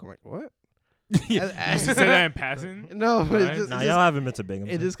does coke. I'm like, what? Yeah. I- You should say that in passing. No, but Right? it just, Nah, it y'all just, haven't been to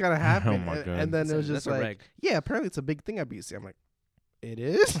Binghamton. it just kind of happened. my and, God. and then it was that's just a like, reg. yeah, apparently it's a big thing at BC. I'm like, it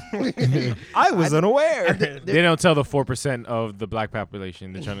is? I was unaware. They don't tell the 4% of the black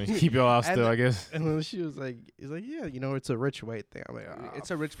population. They're trying to keep y'all out still, I guess. And then she was like, he's like, yeah, it's a rich white thing. I'm like,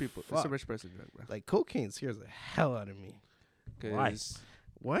 it's a rich people. It's a fuck. rich person drug, bro. like cocaine scares the hell out of me. Why? 'Cause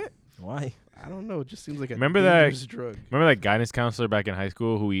What? Why? I don't know. It just seems like a Remember that- dangerous drug. Remember that guidance counselor back in high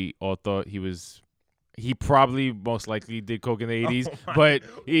school who we all thought he probably most likely did coke in the 80s, but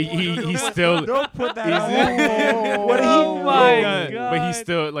he still. Don't put that He's- on. What Oh he- my God. God. But he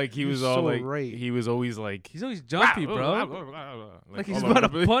still like he You're was all so like right. he was always like He's always jumpy, bro. Like he's all about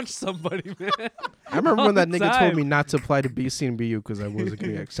over to the- punch somebody, man. I remember when that all the nigga told time. me not to apply to BC and BU because I wasn't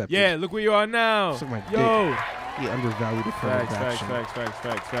going to get accepted. Yeah, look where you are now. Suck my dick. Yo, He undervalued affirmative facts, action.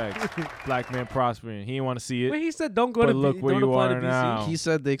 facts. Black man prospering. He didn't want to see it. Wait, he said don't go But to look where don't you apply are to BC. now. He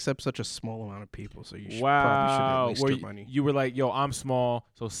said they accept such a small amount of people, so you should, probably Wow. shouldn't waste Where your money. you were like, yo, I'm small,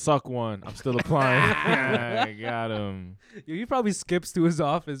 so suck one. I'm still applying. I got him. Yo, he probably skips to his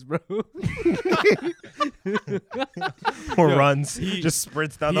office, bro. Or Yo, runs. he- Just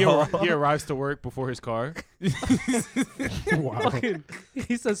sprints down the hall. He arrives to work before his car. Wow. Fucking,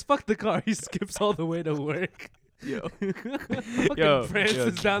 he says, "Fuck the car." He skips all the way to work. Yo, Fucking Yo, Francis yo,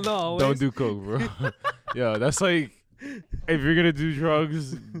 down the hallway. don't do coke, bro. Yo, that's like if you're gonna do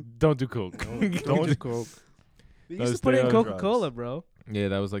drugs, don't do coke. Don't do coke. They No, used to stay put in on Coca-Cola, bro. Yeah,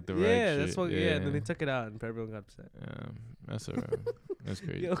 that was like the right Yeah, shit. that's what. Yeah, and then they took it out, and everyone got upset. That's alright. That's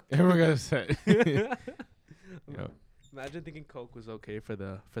crazy. Yo. Everyone got upset. Yo. Imagine thinking Coke was okay for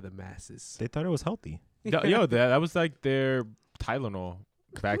the masses. They thought it was healthy. Yo, that was like their Tylenol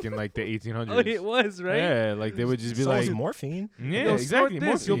back in like the 1800s. Oh, it was right. Yeah, like they would just be So like, was morphine. yeah, Yo, exactly.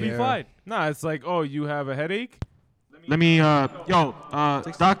 snort this, you'll be Yeah. fine. Nah, it's like, oh, you have a headache? Let me,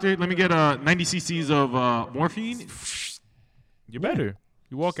 doctor, let me get 90 cc's of morphine. You're better.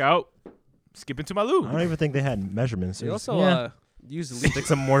 You walk out, skip into my I loo. don't even think they had measurements. They It was, also use leaf. stick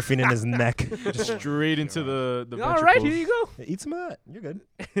some morphine in his neck. Just straight into the All right, here you go. Eat some of that. You're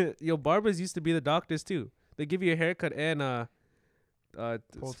good. Yo, barbers used to be the doctors too. They give you a haircut and Pull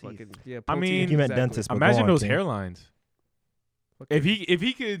it's teeth. fucking yeah. I pull mean, teeth, You meant exactly. dentist, but Imagine go on, those King. hairlines. If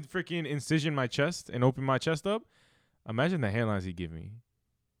he could freaking incision my chest and open my chest up, imagine the hairlines he'd give me.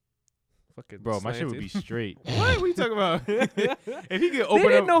 Fucking Bro, my shit would be slanted. straight. What are you talking about? If he could They open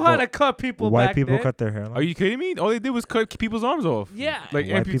didn't up, know how Bro, to cut people White back people then. cut their hairline. are you kidding me? All they did was cut people's arms off. Yeah. like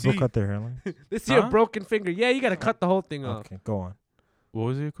White people amputee. cut their hairline. They see a Huh? broken finger. Yeah, you gotta cut the whole thing off. Okay, go on. What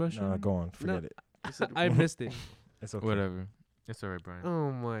was your question? No, go on. Forget it. I missed it. It's okay. Whatever. It's alright, Brian.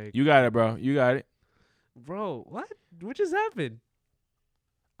 Oh my, You got it, bro. You got it. bro, what? What just happened?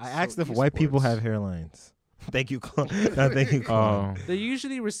 I So asked if white people esports. have hairlines. Thank you, Cole. No, thank you, Cole. Oh, They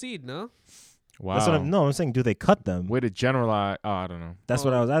usually recede, no? wow. That's what I'm saying. Do they cut them? Way to generalize. Oh, I don't know. That's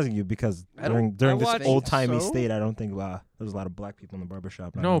what I was asking you because I don't- during I this watched- old timey so. state, I don't think there's a lot of black people in the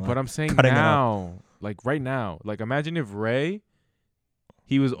barbershop. not No, gonna but lie. I'm saying Cutting it up. now, like right now, like imagine if Ray,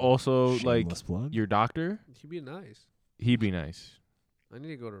 he was also like Shameless plug. your doctor. He'd be nice. He'd be nice. I need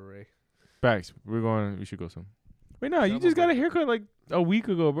to go to Ray. Facts. We should go soon. Wait, no, you Some just of got a it. haircut like a week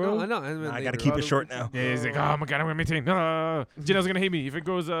ago, bro. No, I know. I, meant Nah, I later. gotta keep it short now. Yeah, he's like, oh my god, I'm gonna maintain. Janelle's gonna hate me if it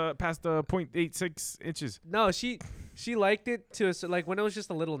goes past 0.86 inches. No, she liked it to like when it was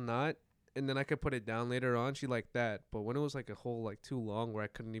just a little knot, and then I could put it down later on. She liked that, but when it was like a whole like too long where I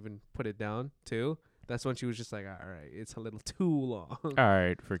couldn't even put it down too, that's when she was just like, all right, it's a little too long. All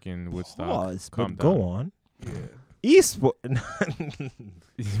right, freaking Woodstock. Pause, Calm but go down. on. Yeah. Esport.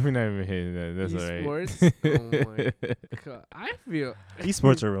 We're not even hitting that. That's all right. Esports. Oh my god, I feel.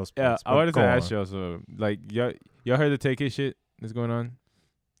 Esports are real sports. Yeah, I but wanted to go ask on. you also, like, y'all heard the Tay-K shit that's going on?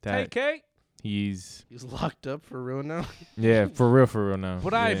 That Tay-K, he's He's locked up for real now. yeah, for real now.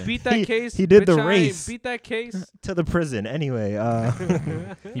 would I Yeah. beat that He- case? he did the Bitch, I ain't race. Beat that case. to the prison. Anyway,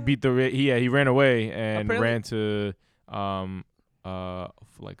 He beat he ran away and Apparently- ran to for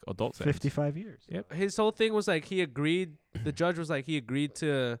like adult sex. 55 years. Yep. His whole thing was like he agreed. The judge was like he agreed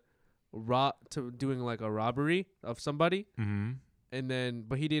to doing like a robbery of somebody, Mm-hmm. and then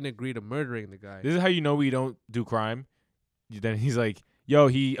but he didn't agree to murdering the guy. This is how you know we don't do crime. Then he's like, "Yo,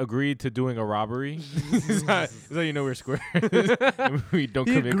 he agreed to doing a robbery." This is how you know we're square. We don't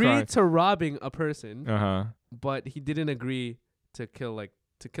He commit agreed crime. to robbing a person, Uh-huh. but he didn't agree to kill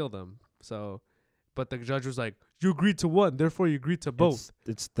them. So, but the judge was like, "You agreed to one, therefore you agreed to both."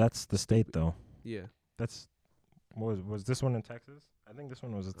 That's the state though. Yeah. That's was this one in Texas? I think this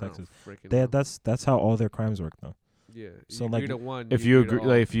one was in I don't Texas. freaking They know. that's how all their crimes work though. Yeah. so, you like, agree to one. If you agree agree, to all.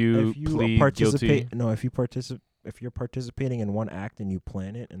 like if you plead participate, guilty, no, if you're participating in one act and you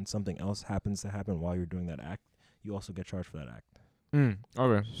plan it and something else happens to happen while you're doing that act, you also get charged for that act. okay,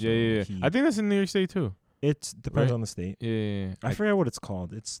 So yeah. he- I think that's in New York State too. It depends Right. on the state. Yeah. I forget what it's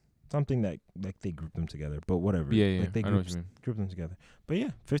called. It's something that like they group them together, but whatever. Yeah. Like they I know what you mean. group them together. But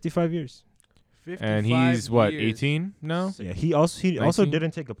yeah, 55 years. 55 And he's what, years. 18 now? So yeah, he also 19?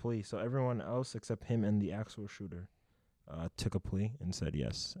 didn't take a plea. So everyone else except him and the actual shooter took a plea and said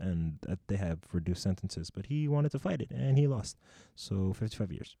yes, and that they have reduced sentences. But he wanted to fight it, and he lost. So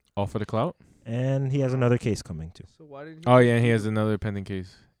 55 years. All for the clout? And he has another case coming too. So why didn't he? Oh yeah, he has another pending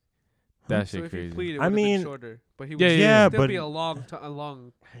case. That So shit if he crazy. pleaded, I it mean, been shorter, but he yeah, would yeah, still but- be a long.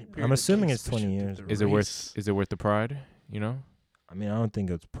 I'm assuming it's 20 years. Is it worth the pride? You know? I mean, I don't think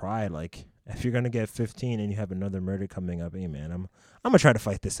it's pride. Like, if you're gonna get 15 and you have another murder coming up, hey man, I'm gonna try to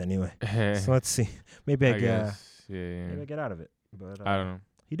fight this anyway. So let's see. Maybe I, I get guess. Yeah. maybe I get out of it. But I don't know.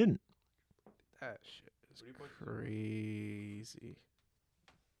 he didn't. That shit is crazy.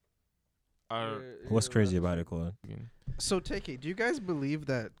 What's crazy about it, Claude? So, Tay-K, do you guys believe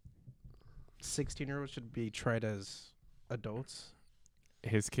that 16-year-olds should be tried as adults? In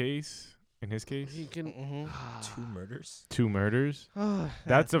his case, He can. Mm-hmm. 2 murders. 2 murders.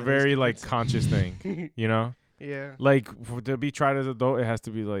 That's a very like conscious thing, you know? Yeah. Like to be tried as adult, it has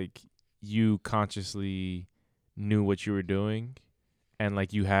to be like you consciously knew what you were doing, and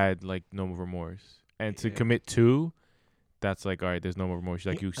like you had like no remorse, and to Yeah. commit 2, that's like all right. There's no more remorse.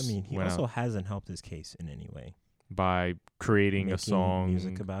 Like He went also out hasn't helped his case in any way. by creating Making a song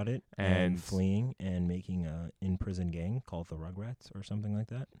music about it and and fleeing and making a in-prison gang called the Rugrats or something like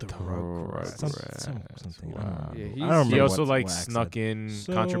that. The Rugrats. Something. Wow. Yeah, I he's- don't remember He also what like Wax snuck said. in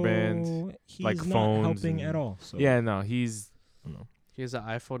So, contraband, he's like not phones helping and- at all. So Yeah, no, he's I don't know. He has an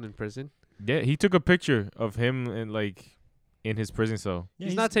iPhone in prison. he took a picture of him in his prison cell. Yeah,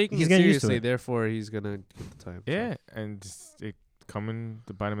 He's not taking he's it getting used to seriously, it. therefore he's gonna get the time. so. Yeah, and just, it coming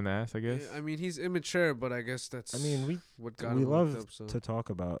to bite him in the ass, I guess. Yeah, I mean, he's immature, but I guess that's. I mean, what got we him love locked up. So. to talk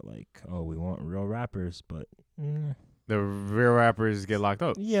about like, oh, we want real rappers, but The real rappers get locked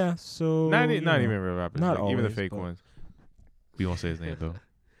up. yeah. So Not you even know. real rappers. Not like, even the always, fake but- ones. We won't say his name though.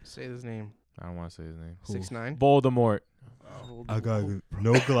 Say his name. I don't want to say his name. Who? 6ix9ine. Voldemort. I got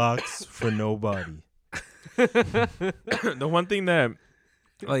no Glocks for nobody. The one thing that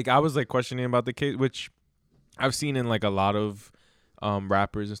like I was like questioning about the case, which I've seen in like a lot of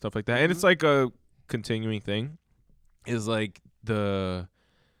rappers and stuff like that, and it's like a continuing thing, is like the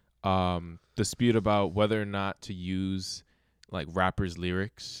dispute about whether or not to use like rappers'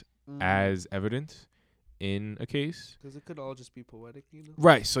 lyrics as evidence in a case. Because it could all just be poetic, you know.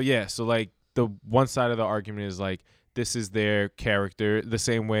 Right. So yeah. So like the one side of the argument is like this is their character, the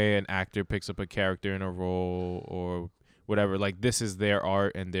same way an actor picks up a character in a role or whatever. Like this is their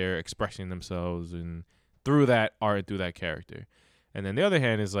art and they're expressing themselves and through that art and through that character. And then the other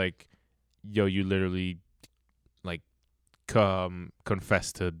hand is like, yo, you literally like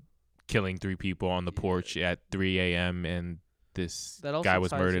confess to killing 3 people on the porch at 3 a.m. and this That also guy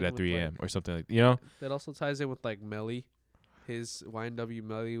was ties murdered in at with, 3 like- a.m. or something like, you know? That also ties in with like Melly, his YNW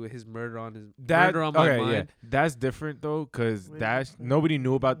Melly with his murder on That my mind. yeah, that's different though, cause that's nobody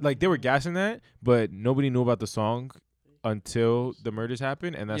knew about. Like they were gassing that, but nobody knew about the song until the murders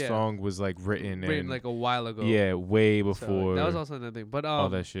happened, and that Yeah. song was like written and like a while ago. yeah, way So, before that was also another thing. But all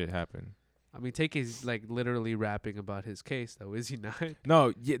that shit happened. I mean, Tay-K's like literally rapping about his case, though, is he not?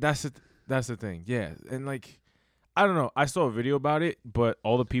 No, yeah, that's the thing. Yeah, and like I don't know. I saw a video about it, but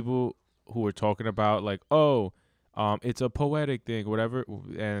all the people who were talking about like, oh, it's a poetic thing, whatever,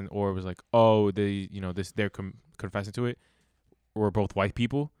 and or it was like, oh, they're confessing to it, were both white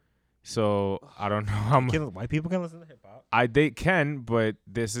people. So I don't know how much White people can listen to hip hop. they can, but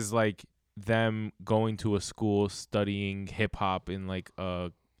this is like them going to a school studying hip hop in like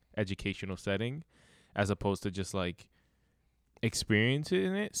a educational setting, as opposed to just like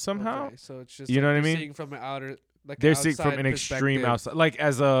experiencing it somehow. Okay, so it's just You know what I they're mean? seeing from an outer, like They're seeing from outside an extreme perspective, outside, like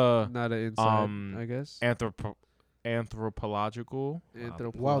as a not an inside. um, I guess. anthropological.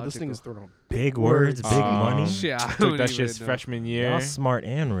 Wow, this thing is thrown on. Big words, big money. Shit, I Took don't that even shit's know. freshman Y'all year. smart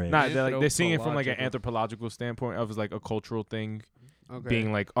and rich. Nah, they're seeing it from like an Anthropological. anthropological standpoint of like a cultural thing, Okay.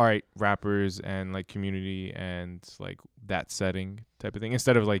 being like, all right, rappers and like community and like that setting type of thing,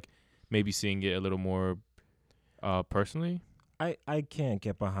 instead of like maybe seeing it a little more personally. I can't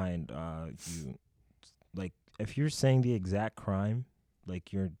get behind you. Like if you're saying the exact crime,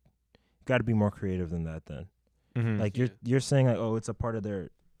 like you got to be more creative than that. Then Mm-hmm. like Yeah. you're saying like, oh, it's a part of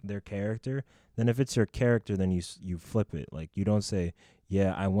their character. Then if it's your character, then you flip it. Like you don't say,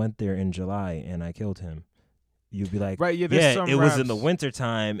 yeah, I went there in July and I killed him. You'd be like, Right, yeah, there's yeah, some it was in the raps- winter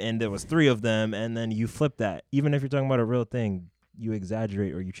time and there was 3 of them, and then you flip that. Even if you're talking about a real thing, you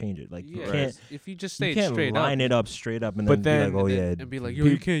exaggerate or you change it. Like Yeah, you can't if you just you say it can't straight line up, it up straight up and But then then- be like, oh and yeah, then- and be like, yo,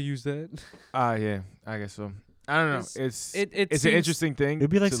 you can't use that. Yeah, I guess so. I don't know. It's- It's it it's seems- an interesting thing. it'd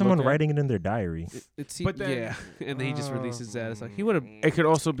be like to someone look at. writing it in their diary. It But then- yeah, and then he just releases that. It's like he would have. It could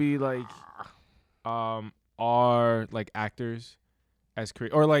also be like, are like actors as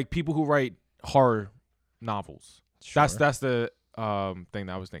or like people who write horror novels. That's the thing that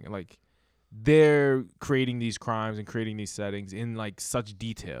I was thinking. Like they're creating these crimes and creating these settings in like such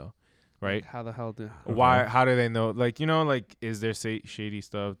detail, right? How the hell did? Why? How do they know? Like like is there shady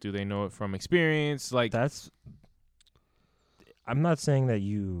stuff? Do they know it from experience? Like That's. I'm not saying that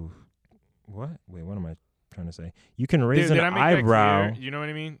you. What? Wait, what am I trying to say? You can raise did an I make eyebrow. that clear? You know what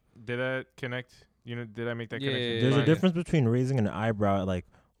I mean? Did that connect? Did I make that Yeah, connection? yeah, There's a Fine. difference between raising an eyebrow at like,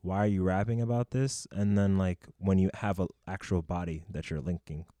 why are you rapping about this, and then like when you have an actual body that you're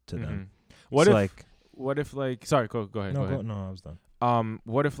linking to them. Mhm. What So, if like? What if like? Sorry, go ahead. No, go ahead. no, I was done.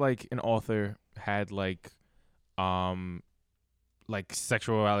 What if like an author had like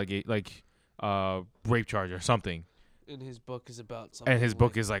sexual rape charge or something, And his book is about something. and his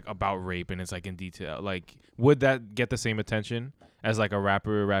book is like about rape and it's like in detail. Like, would that get the same attention as like a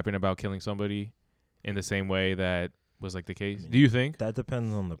rapper rapping about killing somebody in the same way that was like the case? I mean, Do you think? That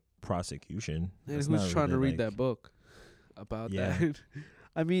depends on prosecution. And It's who's not trying to really, read like- that book about Yeah. that?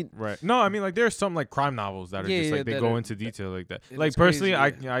 I mean, Right. No, I mean like there's some like crime novels that are Yeah, just yeah, like they that go are- into detail like that. it Like is personally,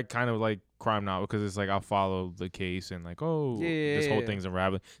 crazy, I kind of like crime novel because it's like I'll follow the case and like this whole Yeah. thing's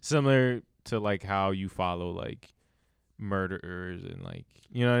unraveling. Similar to like how you follow like murderers and like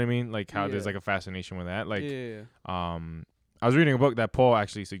you know what I mean. Like how there's Yeah. like a fascination with that. Like yeah. I was reading a book that Paul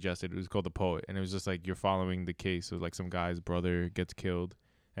actually suggested. It was called The Poet, and it was just like you're following the case of like some guy's brother gets killed,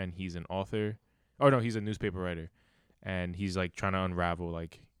 and he's an author. Oh no, he's a newspaper writer, and he's like trying to unravel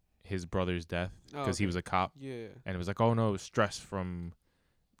like his brother's death because he Okay. was a cop, Yeah. and it was like, oh no, it was stress from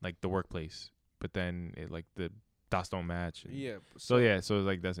like the workplace, but then it like the dots don't match. and- Yeah. So yeah, so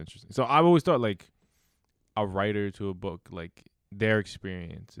like that's interesting. So I've always thought like a writer to a book, like their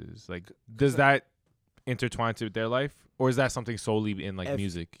experiences, like does that intertwine to their life, or is that something solely in like If-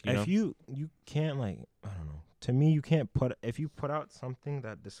 music? You know? If you can't like, I don't know. To me, you can't if you put out something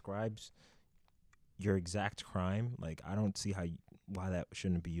that describes your exact crime, like I don't see why that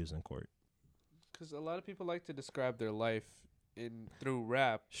shouldn't be used in court. Because a lot of people like to describe their life through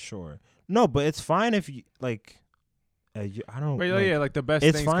rap. Sure. No, but it's fine if you like. I don't. Right, like, yeah, like the best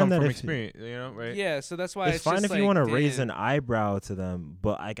it's things fine come that from if- experience, you know, right? Yeah, so that's why it's fine just if you like, want to raise damn. an eyebrow to them,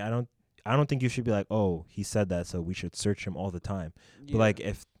 but like I don't think you should be like, oh, he said that, so we should search him all the time. Yeah. But like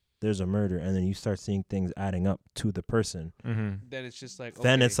if there's a murder and then you start seeing things adding up to the person, Mm-hmm. then it's just like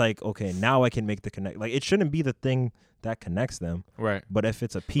then okay. it's like, okay, now I can make the connect. Like it shouldn't be the thing that connects them, Right. but if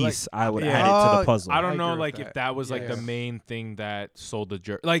it's a piece, I would yeah. add it to the puzzle. I don't I know, agree with like that. if that was like the Yeah. main thing that sold the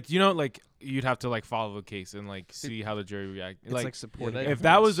jury. Like you know, like you'd have to like follow the case and like see how the jury react. It's like supporting. that- if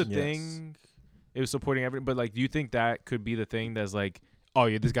that was the Yes. thing, it was supporting everything. But like, do you think that could be the thing that's like, oh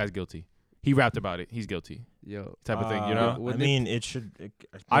yeah, this guy's guilty. He rapped about it. He's guilty. yo. Type of thing, you know? I Wouldn't it- mean, it should.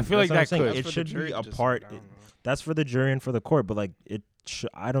 I feel like that's what I'm that saying. could. It should be a part. That's for the jury and for the court, but like it.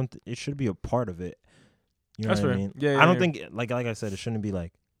 I don't. It should be a part of it. You know That's what fair. I mean? Yeah, I don't yeah. think like I said, it shouldn't be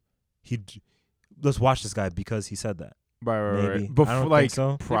like let's watch this guy because he said that. Right. Maybe. I Before don't like think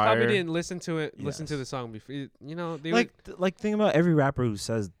so. They prior. probably didn't listen to it. Listen to Yes. the song before. You know, they Like think about every rapper who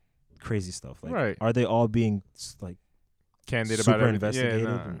says crazy stuff. Like, Right. are they all being like Candid super about everything. investigated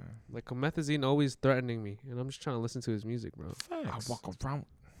Yeah, and- like Comethazine always threatening me, and I'm just trying to listen to his music, bro. I walk around.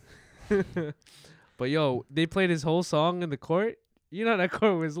 But yo, they played his whole song in the court. You know that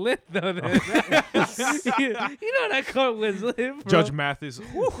court was lit though. you know that court was lit, bro. Judge Mathis.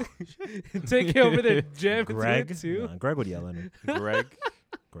 Tay-K over there jamming to Greg? it too. Nah, Greg would yell at him. Greg.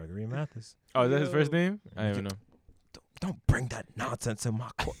 Gregory Mathis. Oh, is that his first Yo. name? I don't even know. Don't bring that nonsense in my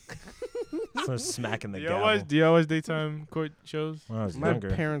court. So smacking the Do you gavel. watch daytime court shows? When I was My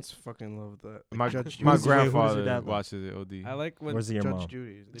younger. parents fucking love that. My Judge my Who's your- who does your grandfather dad love? watches it. OD. I like when Where's your Judge mom?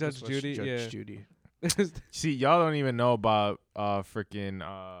 Judy. They Judge just watch Judy, Judge yeah. Judy. See, y'all don't even know about freaking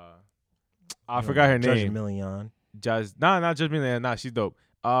I You forgot know, her Judge name. Million. Not Judge Millian. Nah, she's dope.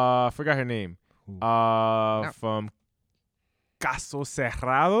 Forgot her name. Who? From Caso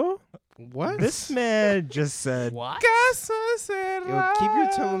Cerrado. What? This man just said. Caso Cerrado. Yo, keep your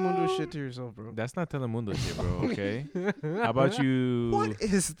Telemundo shit to yourself, bro. That's not Telemundo shit, bro. Okay. How about you? What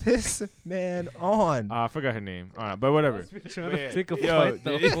is this man on? I forgot her name. All right, but whatever. trying Yeah. to pick a Yo, fight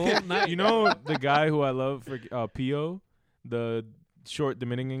the whole night. You know the guy who I love for Pio, the short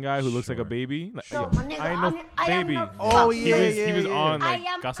Dominican guy who looks like a Sure. baby. Like, No, yo, my nigga, I ain't no baby. Oh, He yeah, was, yeah, he was yeah. on I like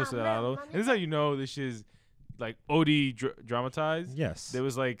am Caso a Cerrado. man, And this is how you know this is like OD dramatized. Yes. There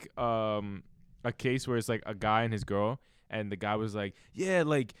was like a case where it's like a guy and his girl, and the guy was like, yeah,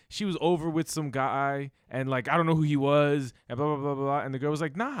 like she was over with some guy, and like I don't know who he was, and blah blah blah blah. And the girl was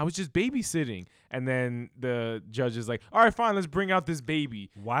like, nah, I was just babysitting. And then the judge is like, all right, fine, let's bring out this baby.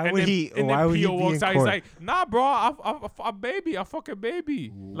 Why And would then, he? And Why then would he Pio be walks in out. court? He's like, nah, bro, I baby, I fucking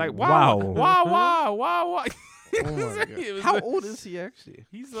baby. Like Wow. wow. Oh my God. It was How like- old is he actually?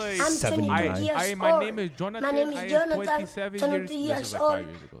 He's like, I'm 79. 22 years my old. name is Jonathan. My name is I am Jonathan, 27 22 years. years This was like old. 5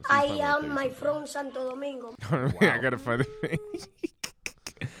 years ago. So he's I probably like am 30 my something. from Santo Domingo. I gotta find it.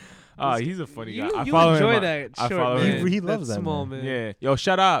 He's a funny guy. You, I you follow enjoy him. that I short follow man. him. He loves that small man. man. Yeah. Yo,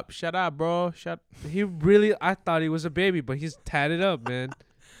 shut up, bro. He really. I thought he was a baby, but he's tatted up, man.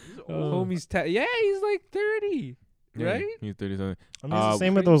 Homie's tatted. Yeah, he's like 30. Right? He's 30 something. I mean, it's the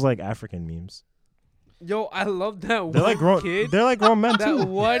same with those like African memes. Yo, I love that They're one like grown. kid. They're like grown men that too.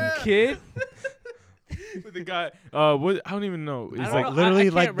 one kid. With the guy. What? I don't even know. It's I don't like, know. Literally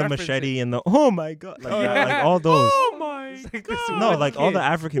can't like the reference machete and the oh my god, like, that, like all those. oh my like god. this No, one like all kid. the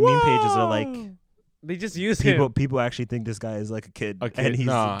African meme pages are like They just use people actually think this guy is like a kid, A kid. and he's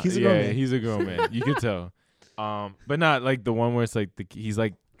Nah, a grown man. he's a grown man. You can tell. But not like the one where it's like he's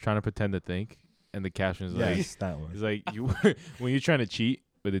like trying to pretend to think, and the caption is like, Yes, that one. it's like you when you're trying to cheat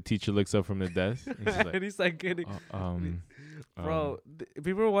where the teacher looks up from the desk. And he's like, and he's like getting, bro.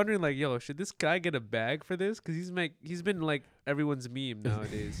 People were wondering like, yo, should this guy get a bag for this? Because he's been like everyone's meme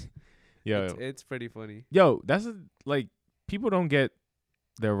nowadays. It's pretty funny. Yo, that's like people don't get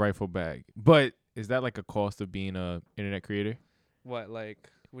their rightful bag, but is that like a cost of being a internet creator? What do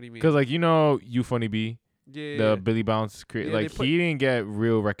you mean? Because like you Funny B, yeah, Billy Bounce creator, Yeah, like he didn't get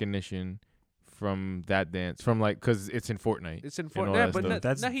real recognition from that dance, from like because it's in Fortnite. It's in and all Fortnite, that but stuff.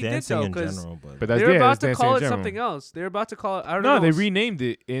 That's he did dancing though, in 'cause general, But that's they're about it's to dancing call in it general. something else. They're about to call it. I don't know. No, they renamed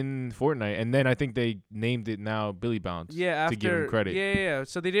it in Fortnite, and then I think they named it now Billy Bounce. Yeah, after to give him credit. Yeah.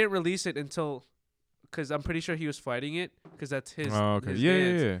 So they didn't release it until, because I'm pretty sure he was fighting it, because that's his. Oh, okay. his Yeah,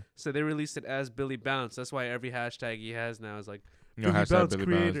 dance. yeah. So they released it as Billy Bounce. That's why every hashtag he has now is like Billy Bounce Billy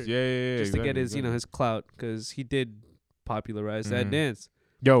creator. Bounce. Yeah. just to get exactly, his exactly. his clout, because he did popularize that Mhm. dance.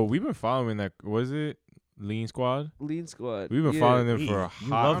 Yo, we've been following that. Was it Lean Squad? Lean Squad. We've been Yeah. following them for a You I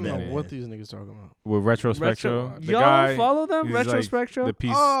hot don't know minute. what these niggas talking about. With Retrospectro, Retro. the Y'all guy. don't follow them? he's like Retrospectro. The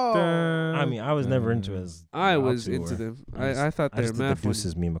piece. Oh. I mean, I was never into it as I y'all was two into were. them. I I thought I they were just did mad the funny.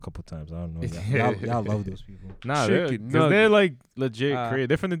 Deuces meme a couple times. I don't know. Y'all love those people. Nah, they're Chicken like legit Ah. creative.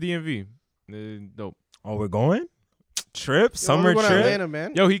 They're from the DMV. They're dope. Oh, we're going? Trip? Yo, Summer we're going to trip? Atlanta,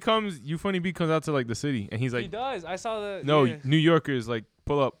 man. Yo, he comes. You Funny B comes out to like the city, and he's He like, does. I saw the. no, yeah. New Yorkers like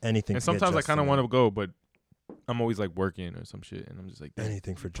pull up. Anything And to get sometimes I Justin kind of in. want to go, but I'm always like working or some shit, and I'm just like, damn.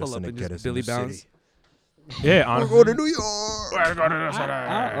 Anything for Pull Justin up to and get just us Billy in the Bounce. city. Yeah, We're honestly. going to New York. We're going to the city.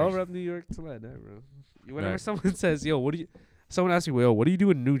 I'll rep New York till I die, bro. Whenever Right. someone says, "Yo, what do you?" Someone asks me, "Well, what do you do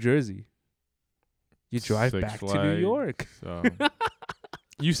in New Jersey?" You drive Six back to New Flags. York. So,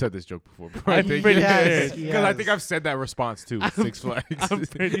 you said this joke before, bro. I'm pretty Yes, sure. yes. Because I think I've said that response too. Six Flags. I'm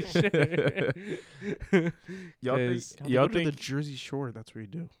pretty sure. Y'all think? 'Cause Y'all Go to the think? Jersey Shore. That's what you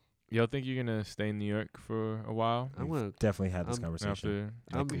do. Y'all think you're gonna stay in New York for a while? I'm gonna. Definitely had this I'm- conversation.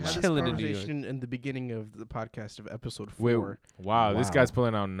 After, I'm We Yeah. had this chilling in New York. conversation in the beginning of the podcast of episode Wait, 4. wow, this Wow. guy's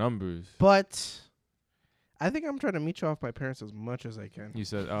pulling out numbers. But I think I'm trying to meet you off my parents as much as I can. You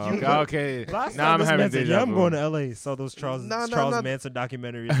said, You oh, know- okay. Last Now time I'm this having man said, deja yeah, I'm vu. going to LA. Saw those Charles No, Charles Manson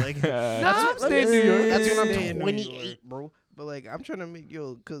documentaries. Like, I'm what- staying in New York. That's when Stay I'm in New 28, York. bro. But like, I'm trying to make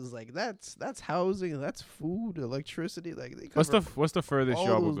cause like that's housing, that's food, electricity. Like, they What's cover the furthest all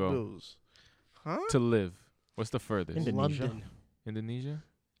y'all will those go bills. Huh? to live? What's the furthest? Indonesia. London. Indonesia?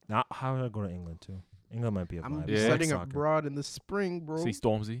 now, how would I go to England too? England might be a I'm vibe. Yeah. studying Soccer. abroad in the spring, bro. See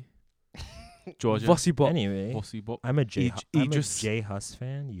Stormzy, Georgia. Vossy Anyway, Vossy I'm a J. I'm a Idris. J Hus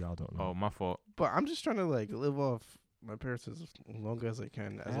fan. Y'all don't know. Oh, my fault. But I'm just trying to like live off my parents as long as I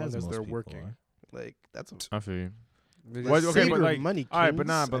can, as long as most they're people working. are. Like that's a I feel you. Let's What- see. okay, save but your like- money. all right, but kings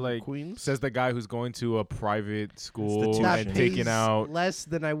nah, but and like, queens. Says the guy who's going to a private school tuition. that and pays taking out. less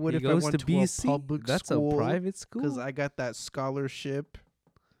than I would He if I goes went to to BC. a public That's school. a private school. Because I got that scholarship.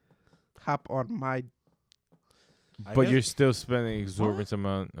 Hop on my. I But guess- you're still spending exorbitant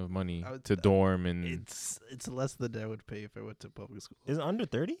amount of money I would- to dorm and It's less than I would pay if I went to public school. is it under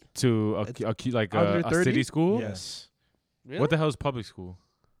 30? to It's like under a 30? city school. Yes. What the hell is public school?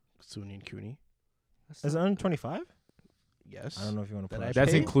 SUNY and CUNY. Is it under 25? Yes. I don't know if you want to That put I it.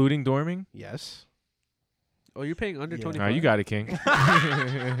 That's pay? including dorming. Yes. Oh, you're paying under Yeah. 25. Nah, you got it, King.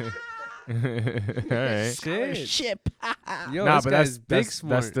 All right. Scholarship. Yo, Nah, this but guy's big that's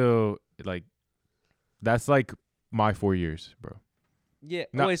smart. still like that's like my 4 years, bro. Yeah.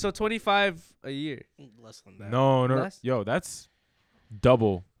 No. Wait, so 25 a year. Less than that. No, Less? yo, that's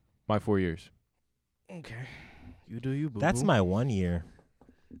double my 4 years. Okay. You do you, boo. That's my 1 year.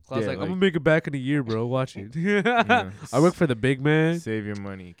 Cloud's Yeah, like, I'm like- gonna make it back in a year, bro. Watch it. Yeah. I work for the big man. Save your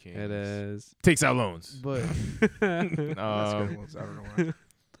money, King. It is. Takes out loans. But that's good Um, ones. I don't know why.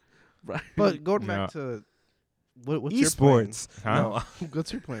 Right. But going No. back to what's your plan? Esports. Huh? No,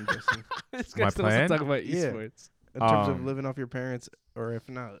 What's your plan, Justin? This My guy still wants plan? to talk about Yeah. esports. In terms of Um, living off your parents, or if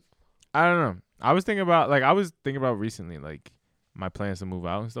not, I don't know. I was thinking about recently, like my plans to move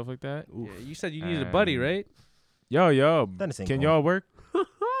out and stuff like that. Yeah, you said you needed a buddy, right? Yo, Then it's ain't can cool. y'all work?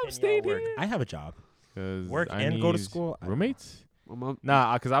 I'm staying here. I have a job. 'Cause Work I and go to need school. Roommates? My mom.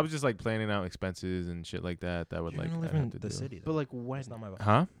 Nah, because I was just like planning out expenses and shit like that. That would You're like gonna live I'd have in to the do. city. but Though. like when? It's not my vibe.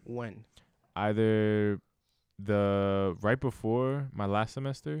 Huh? When? Either the right before my last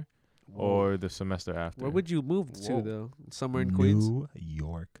semester or the semester after. Where would you move to Whoa. though? Somewhere in Queens. New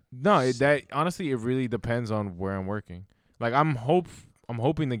York. No, that honestly, it really depends on where I'm working. Like I'm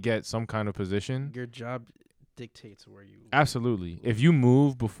hoping to get some kind of position. Your job dictates where you. Absolutely. If you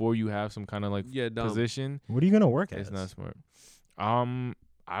move before you have some kind of like Yeah, dumb. position, What are you gonna work it's as? not smart. I don't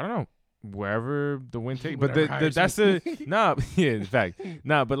know. wherever the wind takes. But Whatever hires that's me. in fact,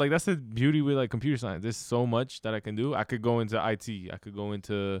 but like that's the beauty with like computer science. There's so much that I can do. I could go into IT. I could go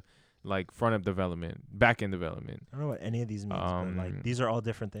into like front end development, back end development. I don't know what any of these means, but like these are all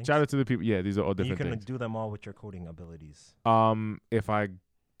different things. Shout out to the people. Yeah, these are all And you different can things. do them all with your coding abilities. If I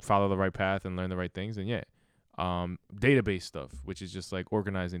follow the right path and learn the right things, then yeah. Database stuff, which is just like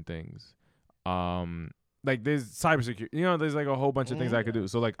organizing things. Like there's cybersecurity, there's like a whole bunch of things I could do.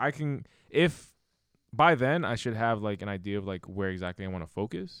 So like I can, if by then I should have like an idea of like where exactly I want to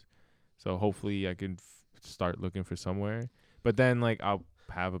focus. So hopefully I can start looking for somewhere. But then like I'll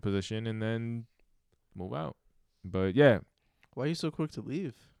have a position and then move out. But yeah, Why are you so quick to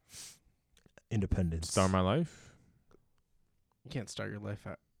leave? Independence. start my life You can't start your life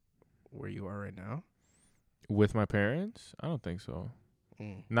at where you are right now. with my parents. I don't think so.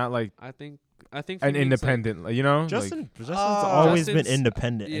 Mm. Not like I think for an me, it's like- independent, like, Justin's always been Justin's-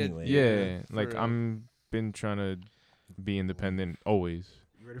 independent yeah, anyway. yeah, for like real. I'm been trying to be independent always.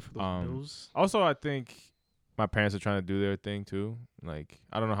 You ready for those bills? Also, I think my parents are trying to do their thing too. Like,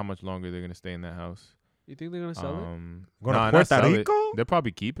 I don't know how much longer they're gonna stay in that house. You think they're gonna sell it? Going Nah, to not Puerto sell it. Rico? They'll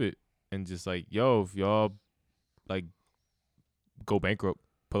probably keep it and just like, yo, if y'all like go bankrupt,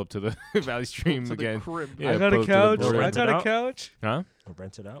 pull up to the Valley Stream To the again. crib. Yeah, I got pull a up to the couch. border. I Rent got it a out? couch. Huh? Or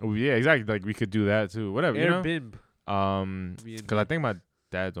rent it out. Oh yeah, exactly. Like we could do that too. Whatever, Airbnb. Because I think my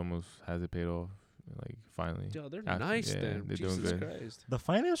dad's almost has it paid off. Like finally. Yo, they're After- nice yeah, then. they're doing Jesus good. Christ. The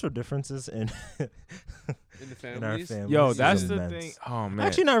financial differences in In the in our families. families. Yo, is that's the immense. thing. Oh man.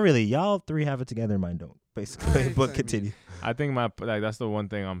 Actually, not really. Y'all three have it together. Mine don't. Basically, Right, but I continue. I think that's the one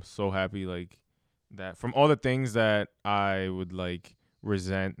thing I'm so happy like that from all the things that I would like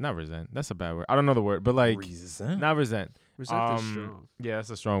not resent. That's a bad word. I don't know the word, but like Reason. not resent. Resent is strong. Yeah, that's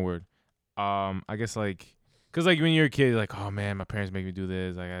a strong word. I guess like, cause like when you're a kid, like, oh man, my parents make me do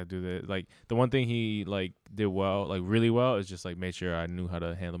this. I gotta do this. Like the one thing he like did well, like really well, is just like made sure I knew how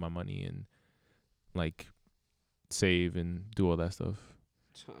to handle my money and like save and do all that stuff.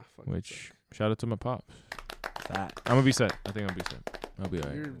 Ah, fucking Which shout out to my pops. Fat. I'm gonna be set. I think I'll be set. I'll be suck.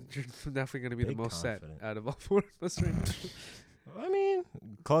 alright. You're definitely gonna be the Big most confident. set out of all four of us right now. I mean,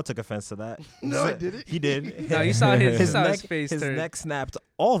 Claude took offense to that. No, I didn't. He did. No, you saw his- you his saw neck, his face His turn. neck snapped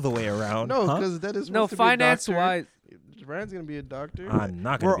all the way around. No, Huh? because that is No, supposed to be a finance doctor. wise. Ryan's gonna be a doctor. I'm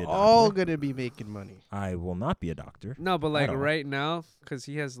not gonna We're be a doctor. all gonna be making money. I will not be a doctor. No, but like don't. right now, because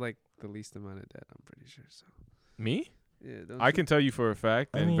he has like the least amount of debt. I'm pretty sure. So Me? yeah, don't I you? can tell you for a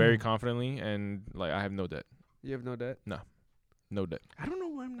fact I and very mean- confidently, and like I have no debt. You have no debt. No debt. I don't know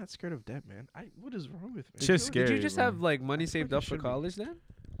why I'm not scared of debt, man. What is wrong with me? It's just Did you scary, just bro. have like money I saved fucking up for should be. college then?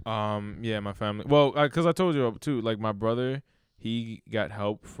 Yeah, my family. Well, cause I told you too. Like my brother, he got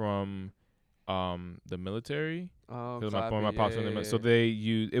help from, the military. Oh, Cause my copy. pops in the military. So they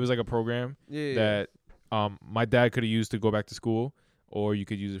used. It was like a program yeah. that, my dad could have used to go back to school, or you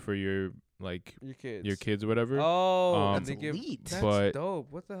could use it for your your kids. kids or whatever. Oh, Um, and they give. elite. That's But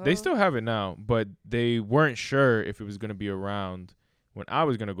dope. What the hell? They still have it now, but they weren't sure if it was gonna be around when I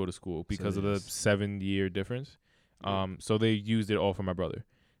was gonna go to school because of the yes. 7-year difference. Yeah. So they used it all for my brother.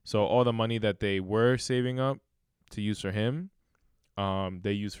 So all the money that they were saving up to use for him,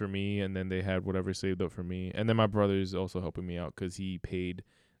 they used for me, and then they had whatever saved up for me. And then my brother's also helping me out because he paid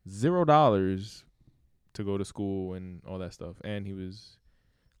 $0 to go to school and all that stuff, and he was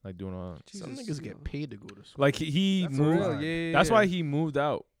like doing all. Some Jesus, niggas you get know. paid to go to school. Like he For moved. real, yeah. That's why he moved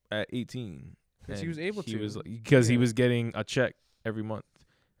out at 18. 'Cause he And was able he to. was because he Yeah. was getting a check every month,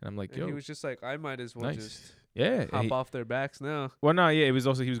 and I'm like, And yo, he was just like, I might as well nice. just Yeah. hop off their backs now. Well, no, yeah. It was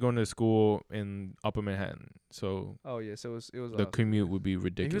also he was going to school in Upper Manhattan, so Oh yeah, so it was the awesome. commute would be And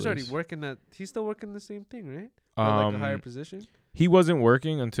ridiculous. he was already working that. He's still working the same thing, right? Or like a higher Um, position. he wasn't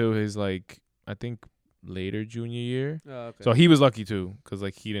working until his like I think later junior year. Oh, okay. So he was lucky too, cause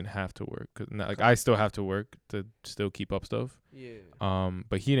like he didn't have to work. Cause like I still have to work to still keep up stuff. yeah.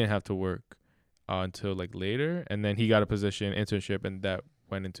 But he didn't have to work until like later, and then he got a position internship, and that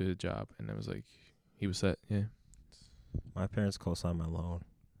went into his job, and it was like he was set. Yeah. My parents co-signed my loan.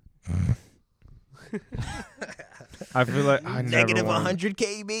 I feel like I Negative never want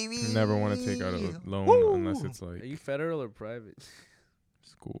 100K, baby. never want to take out a loan Woo. unless it's Are like you federal or private?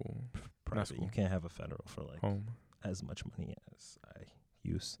 school, Private. school. You can't have a federal for like home. as much money as I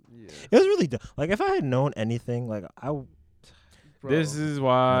use. Yeah. It was really like if I had known anything, like This is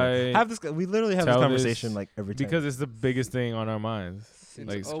why have this. We literally have this Tell conversation this like every time. because it's the biggest thing on our minds. It's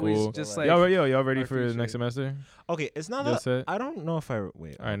Like always school. just Like, like Y'all ready our for the next future. semester? okay, it's not Y'all that set? I don't know if I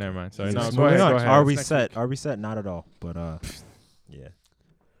wait. All right, never mind. Sorry. Just No, go moving ahead. on. Go ahead. Are we Next set? week. Are we set? Not at all. But yeah.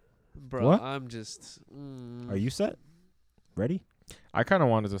 bro. What? I'm just. Are you set? Ready? I kind of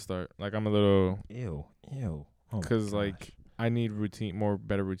wanted to start. Like I'm a little, Ew. Oh my cause gosh. like I need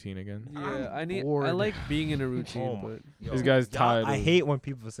better routine again. Yeah, I bored. like being in a routine, Oh my- but This guy's Y'all- tired. I of- hate when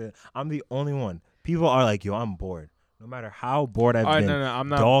people say I'm the only one. People are like, yo, I'm bored. No matter how bored I've All right, been, no, I'm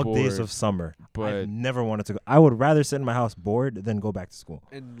not dog bored, days of summer. but I've never wanted to go. I would rather sit in my house bored than go back to school.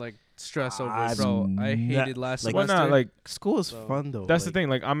 and like stress over it, I've bro. I ne- hated last like- why semester. not? Like School is So, fun though. that's like, the thing.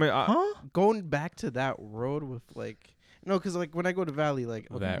 Like Huh? Going back to that road with like, no, because like when I go to Valley, like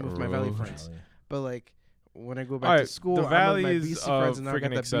That with my Valley road. friends, but like when I go back Alright, to school, the I'm Valley with my is BC a friends, and I got freaking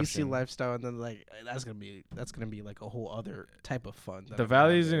that exception. BC lifestyle, and then like that's gonna be like a whole other type of fun. that the I'm gonna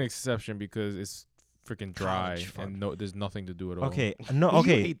Valley have is an there. exception because it's freaking dry College fun. and there's nothing to do at all. Okay, no, You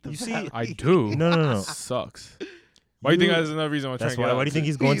okay. hate the You see, Valley. I do. no. Sucks. Why do you think that's another reason I'm trying That's to why. get Why out? do you think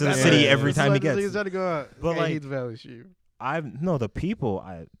he's going to the that's city why- every that's time he He's gets? trying to go out. But, I like, hate Valley Street. The people.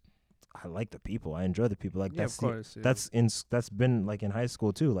 I like the people. I enjoy the people. Like yeah, that's of course. Yeah. that's been like in high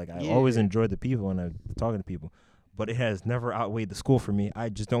school too. Like I Yeah. always enjoyed the people when I'm talking to people, but it has never outweighed the school for me. I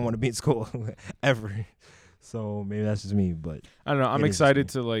just don't want to be in school ever. So maybe that's just me. But I don't know. I'm It is just excited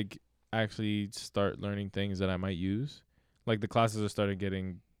me. to like actually start learning things that I might use. Like the classes are starting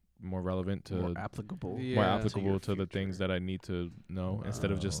getting more relevant to More applicable. Yeah. more to applicable your to the things future. that I need to know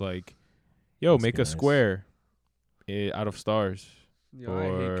instead of just Wow. like, yo, Must make be a nice. square out of stars. Yo, I hate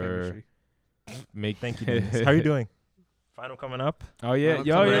or- chemistry. thank you, Dennis. How are you doing? Final coming up. Oh yeah, Final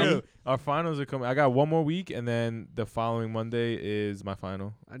yo, coming yeah. up. Our finals are coming. I got one more week, and then the following Monday is my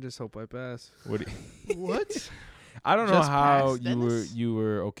final. I just hope I pass. What? What? I don't know Just how pass, Dennis? you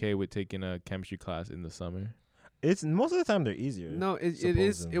were okay with taking a chemistry class in the summer, It's most of the time they're easier. No, it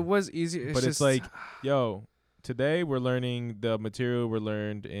is. supposedly. It was easy. but it's just, like, yo, today we're learning the material we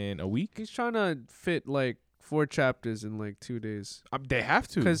learned in a week. he's trying to fit like 4 chapters in like 2 days. They have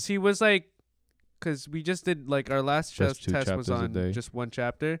to. Because he was like, because we just did like our last Just 2 test was chapters a on day. just 1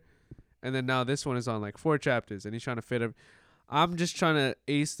 chapter, and then now this one is on like 4 chapters, and he's trying to fit. I'm just trying to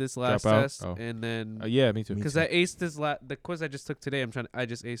ace this last Drop out? test, Oh. and then Yeah, me too. Me because too. I aced this the quiz I just took today. I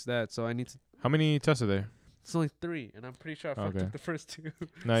just aced that, so I need to. How many tests are there? It's only 3, and I'm pretty sure I fucked Okay. up the first 2.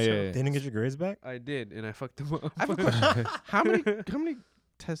 No, So- yeah, They didn't get your grades back. I did, and I fucked them up. I have a question. How many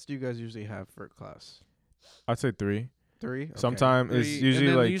tests do you guys usually have for class? I'd say 3. 3. Okay. Sometimes it's 3, usually and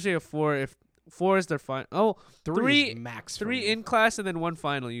then like usually a 4. If 4 is their final. Oh, 3 is 3 max. for 3 me. in class and then 1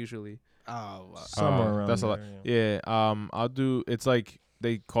 final usually. Oh, wow. Somewhere around that's a lot. there, Yeah. I'll do. It's like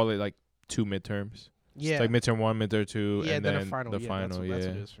they call it like 2 midterms. yeah. It's like midterm 1, midterm 2, yeah, and then then a final. the yeah, final. That's what, yeah. that's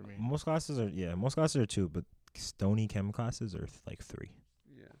what it is for me. Most classes are 2, but Stony Chem classes are like 3.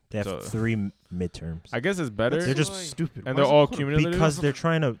 Yeah. They have So- 3 midterms. I guess it's better. They're just Why? stupid. and Why they're is it all called a cumulative. because they're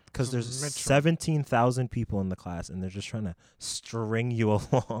trying to because there's Midterm. 17,000 people in the class and they're just trying to string you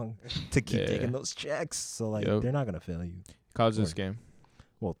along to keep Yeah. taking those checks. So like Yep. they're not gonna fail you. College is a scam.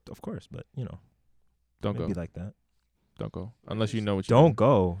 Well, of course, but Don't maybe go. like that. Don't go unless you know what you're Don't doing.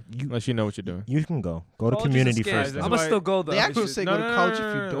 go. You Unless you know what you're doing. you can go. Go to College is a community scam. first. That's I'm then. gonna still go though. They actually It's say just- go to college if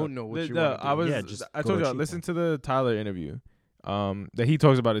you don't know what you want to do. I was. Yeah, just I go told to you. I cheap listened one. to the Tyler interview. That he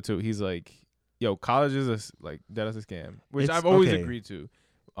talks about it too. He's like, "Yo, college is that is a scam," which It's- I've always okay. agreed to.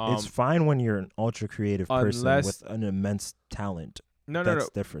 It's fine when you're an ultra creative person unless- with an immense talent. no. That's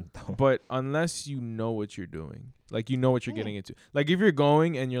different though. But unless you know what you're doing, like you know what you're getting into. Like if you're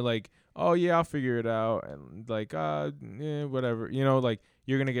going and you're like, "Oh yeah, I'll figure it out," and like, yeah, whatever. Like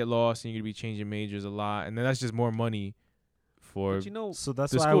you're gonna get lost and you're gonna be changing majors a lot, and then that's just more money for. But you know, So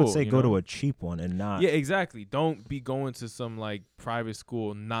that's the why I would school, say you go know? to a cheap one and not. Yeah, exactly. Don't be going to some like private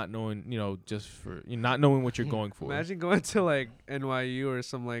school not knowing, just for not knowing what you're going for. imagine going to like NYU or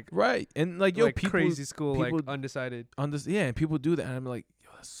some like Right. And like yo, people crazy school like people undecided. and people do that and I'm like, yo,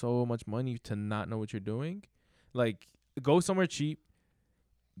 that's so much money to not know what you're doing. Like go somewhere cheap.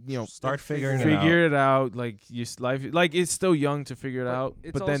 Start figuring it out. figure it out. Like your life, like it's still young to figure it But out.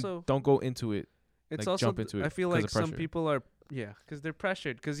 it's But then also- don't go into it. It's like, also jump into it I feel 'cause like of some pressure. people are because they're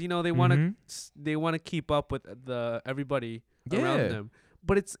pressured because they want to Mhm. they want to keep up with everybody around Yeah. them.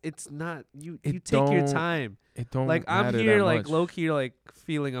 But it's not you It take your don't time. It don't Like I'm matter here that like much. low key like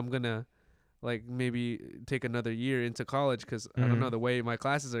feeling I'm gonna like maybe take another year into college because I don't Mhm. know the way my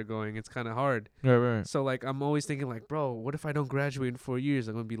classes are going. It's kind of hard. Right. So like I'm always thinking like, bro, what if I don't graduate in 4 years?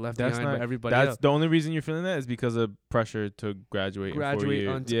 I'm gonna be left That's behind by not. everybody That's else. the only reason you're feeling that is because of pressure to graduate. In 4 Graduate years.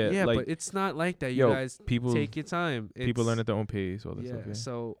 on yeah, like but it's not like that. You yo, guys people take your time. people learn It's- at their own pace. All this Yeah. stuff. Yeah.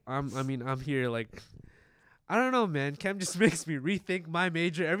 So I'm here like. I don't know, man. Chem just makes me rethink my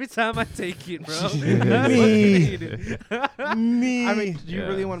major every time I take it, bro. That's what Me. it is. Me. I mean, do you Yeah.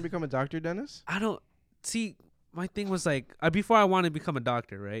 really want to become a doctor, Dennis? I don't see. My thing was before I wanted to become a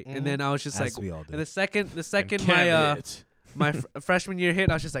doctor, right? Mhm. And then I was just As like, we all do. and the second And my can't my freshman year hit,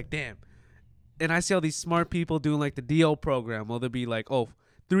 I was just like, damn. And I see all these smart people doing like the DO program. Well, they'll be like,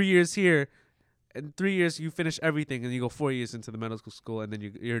 3 years here. In 3 years, you finish everything, and you go 4 years into the medical school, and then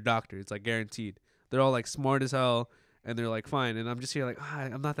you're a doctor. It's like guaranteed. They're all like smart as hell, and they're like fine. And I'm just here like,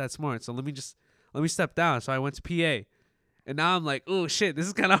 I'm not that smart. So let me step down. So I went to PA, and now I'm like, oh shit, this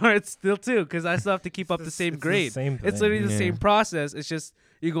is kind of hard still too, because I still have to keep up the same grade. It's literally the same process. It's just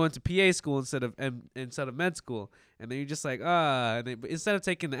you go into PA school instead of med school, and then you're just like and then, instead of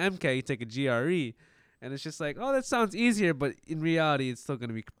taking the MK, you take a GRE, and it's just like, oh, that sounds easier, but in reality, it's still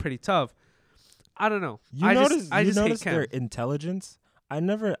gonna be pretty tough. I don't know. I just notice their intelligence. I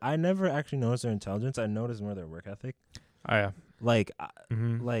never actually noticed their intelligence. I noticed more their work ethic. Oh yeah. Like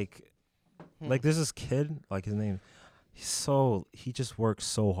there's this kid, like his name. He just works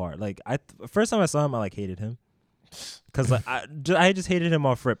so hard. Like first time I saw him, I like hated him, cause like I just hated him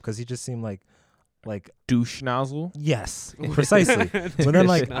off rip, cause he just seemed like douche nozzle. Yes, precisely. But then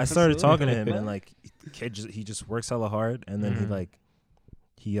like I started talking to him, and like he just works hella hard, and then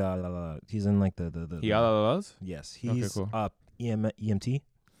he's in like the yes, he's cool. EMT.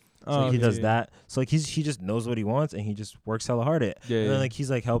 So he does that. So like he just knows what he wants, and he just works hella hard at it. Yeah, and then like he's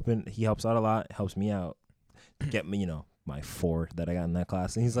like he helps out a lot, helps me out, get me, my 4 that I got in that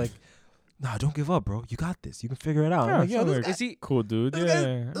class. And he's like, nah, don't give up, bro. You got this. You can figure it out. Yeah, I'm like, yo, this guy, Is he cool dude.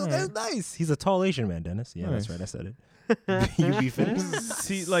 this guy's nice. He's a tall Asian man, Dennis. Yeah, Nice. that's right. I said it. You be finished?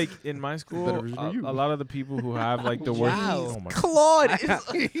 See, like in my school, Better version of you. a lot of the people who have like the worst. Wow. Oh my Claude.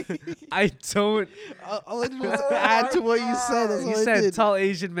 I don't. I'll let you add to what you said. That's You all I said did. tall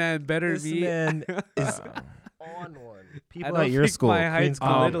Asian man better This me. man is God. on one. I People don't at your think school, my height Queens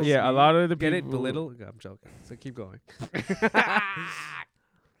College. belittles Yeah, a me. lot of the Get people. it? Belittle? I'm joking. So keep going.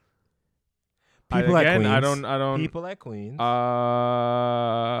 People at Again, Queens. I don't. People at Queens.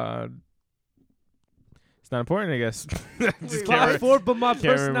 It's not important, I guess. Just Wait, can't 5'4", but my can't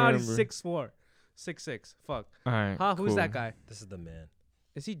personality's remember. 6'4", 6'6". Fuck. All right. Huh? Who's cool. that guy? This is the man.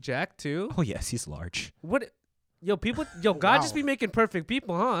 Is he Jack too? Oh yes, he's large. What? Yo, God just be making perfect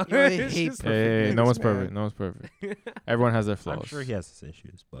people, huh? You know, I It's hate just- perfect. Hey, no one's man. perfect. No one's perfect. Everyone has their flaws. I'm sure he has his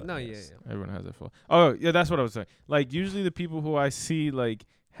issues, but No, yes. yeah. Everyone has their flaws. Oh, yeah, that's what I was saying. Like, usually the people who I see, like,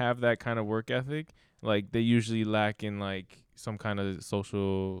 have that kind of work ethic, like, they usually lack in, like, some kind of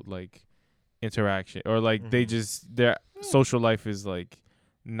social, like, interaction. Or, like, they just, their social life is, like,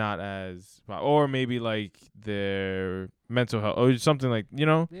 not as, or maybe, like, their mental health, or something like, Yeah,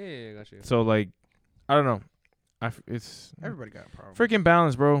 got you. So, like, I don't know. It's Everybody got a problem. freaking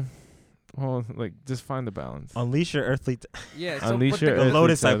balance, bro. Well, like, just find the balance. Unleash your earthly. Yeah, so Unleash but your The earthly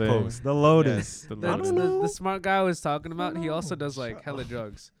Lotus I side. post. The Lotus. Yes, the the, Lotus. the smart guy I was talking about, he also does like hella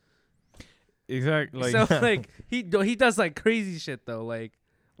drugs. Exactly. So like he does like crazy shit though, like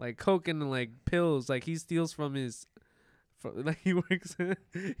coke and like pills. Like he steals from his, like he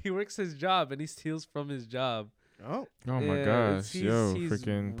works his job and he steals from his job. Oh, Oh my Yeah, gosh, he's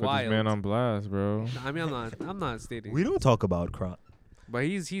freaking put this man wild. on blast, bro. I mean, I'm not stating, We don't talk about crime. but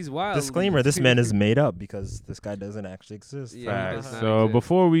he's wild. Disclaimer: this man is made up because this guy doesn't actually exist. Yeah, he does Facts. not So exist.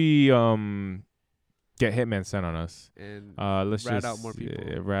 before we get Hitman sent on us, and let's rat just out more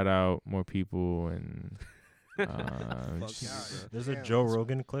people. rat out more people and Fuck just- yeah, There's a Joe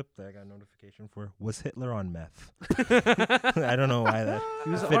Rogan clip that I got notification for. Was Hitler on meth? bro. I don't know why that. He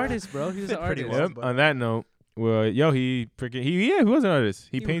was an fit- artist, bro. He was an fit pretty artist. well. Yep. but- On that note, well, he was an artist.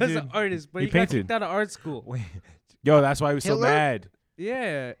 He painted. was an artist, but he he got painted. kicked out of art school. Wait, Yo, that's why he was so Hitler? mad.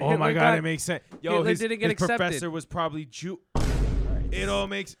 Yeah. Oh my Hitler god, it makes sense. Yo, Hitler his, didn't get his accepted. professor was probably Jew. It all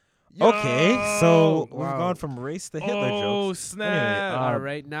makes. okay, so we've Wow. gone from race to Hitler Oh jokes. snap! All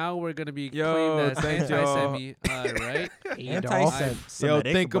right, now we're gonna be Yo, claimed as thanks, y'all. anti-Semi. All right. Anti-Semitic.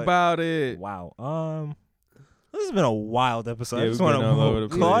 Yo, think about it. Wow. This has been a wild episode. Yeah, I just we've want been all over the to.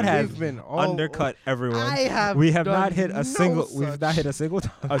 place. Claude We've has been all undercut everyone. I have. We have done not hit a no single. such- We've not hit a single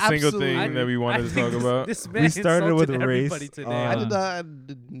time. A single Absolutely. thing that we wanted to think talk about. This man We started with insulted race. everybody today. I Uh, did not. I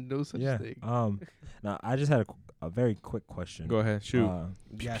did no such Yeah. thing. Now I just had a very quick question. Go ahead, shoot.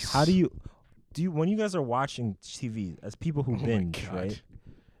 Yes. How do you when you guys are watching TV as people who Oh my binge, God. right?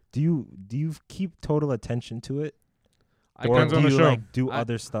 Do you keep total attention to it, I or Depends do on the you show. like do I-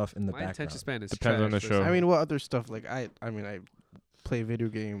 other stuff in the My background? attention span is Depends on trash, the show. I mean, what other stuff? Like I play video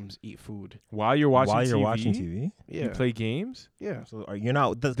games, eat food. While you're watching While TV, you're watching TV. Yeah. you play games. Yeah. So are you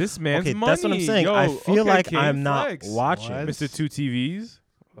not? This man's okay, money. that's what I'm saying. Yo, I feel okay, like King, I'm not flex. watching. What? Mr. Two TVs.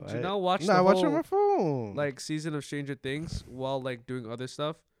 Do you not watch No, the I watch whole, on my phone. like season of Stranger Things while like doing other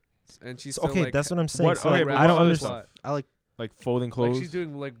stuff? And she's So, still, okay, like, that's what I'm saying. What- So, okay, like, but I don't what other understand. I like Like folding Like clothes. she's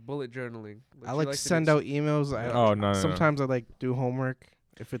doing like bullet journaling. I she like likes to send do out emails. Oh, no. Sometimes I like do homework.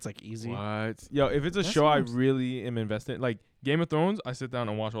 If it's like easy. What? Yo, if it's a That show I sounds- really am invested in, like Game of Thrones, I sit down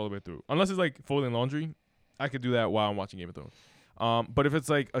and watch all the way through. Unless it's like folding laundry, I could do that while I'm watching Game of Thrones. But if it's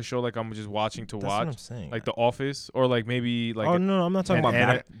like a show like I'm just watching to That's what I'm watch, saying. like The Office, or like maybe like oh no, I'm not talking and-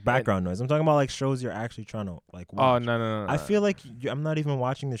 about and- background noise. I'm talking about like shows you're actually trying to like oh watch. no. I feel like I'm not even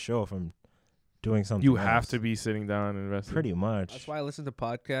watching the show if I'm doing something. you have else. to be sitting down and invested. Pretty much. That's why I listen to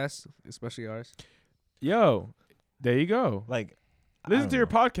podcasts, especially ours. Yo, there you go. Like, Listen I to your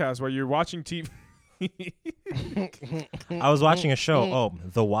don't podcast while you're watching TV. know. I was watching a show. Oh,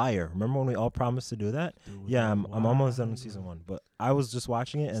 The Wire. Remember when we all promised to do that? Yeah, I'm almost done with season 1, but I was just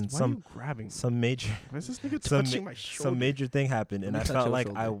watching it and Why are you grabbing? some major Why is this nigga some touching ma- my shoulder? some major thing happened, and Let I me touch felt your like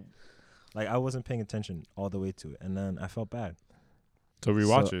shoulder. I wasn't paying attention all the way to it, and then I felt bad. So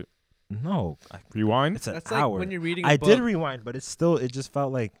rewatch So- it. No, Rewind. it's an That's hour. like when you're reading. I a did book. rewind, but it just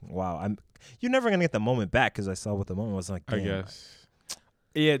felt like, wow, you're never gonna get the moment back because I saw what the moment was like. I damn. guess.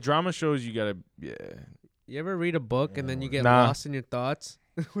 Yeah, drama shows you gotta. Yeah. You ever read a book and then you get Nah. lost in your thoughts?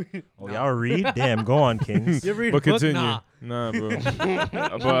 Oh, y'all read? Damn, go on, Kings. You ever read But a book? continue. Nah. Bro.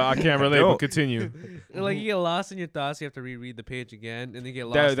 But I can't relate. Yo. But continue. Like you get lost in your thoughts, you have to reread the page again, and then you get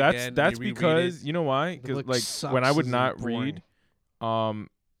lost That's again. that's and you reread because it. you know why? The Because book like when I sucks, would isn't not boring. read,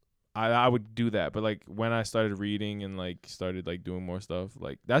 I would do that. But like when I started reading and like started like doing more stuff,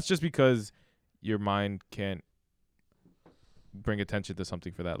 like that's just because your mind can't bring attention to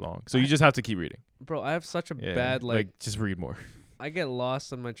something for that long. So you just have to keep reading. Bro, I have such a Yeah. bad like. just read more. I get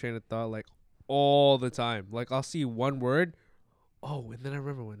lost on my train of thought like all the time. Like I'll see one word, oh, and then I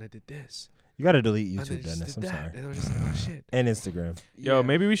remember when I did this. You gotta delete And then YouTube, I just Dennis. did I'm that, sorry. and I was just like, oh shit. And Instagram. Yo, Yeah.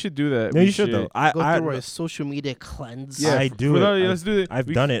 maybe we should do that. No, We you should though. I Go I through a social media cleanse. Yeah, I f- do no, it. yeah, I- let's do it. I've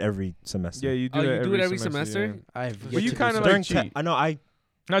We- done it every semester. Yeah, you do Oh, that you do it every semester? yeah. I've But yet you to do kinda so. like During cheat. I know I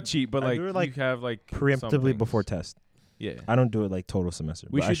Not cheat, but I like do it, you like, have like some preemptively before things. test. Yeah. I don't do it like total semester.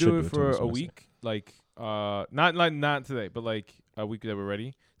 We but I should do it total for a semester. week, like not today, but like a week that we're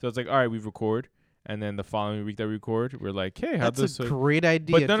ready. So it's like, all right, we record, and then the following week that we record, we're like, hey, how'd That's this? a great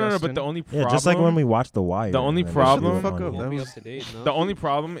idea. but no. Justin. But the only problem, Yeah, just like when we watched The Wire. The only and I problem- just Fuck do it up, on- that Won't be was- up to date, no? the only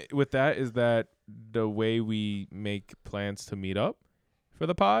problem with that is that the way we make plans to meet up for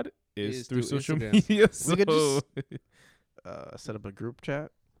the pod is Is through through social Instagram. media. We could so- set up a group chat.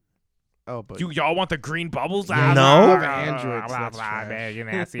 Oh, but y'all want the green bubbles? Yeah, Blah, no. blah, Of blah, Androids, blah, that's blah, trash. man, you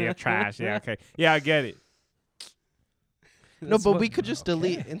nasty of trash. Yeah, okay. Yeah, I get it. no, That's but what- we could just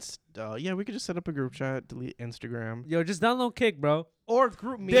delete. Yeah, we could just set up a group chat, delete Instagram Yo, just download Kick, bro. or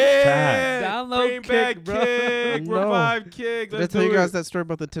group me. Damn! Download Bring Kick, back bro. Kick. No. Revive Kick. Did I Let's tell you do guys it. that story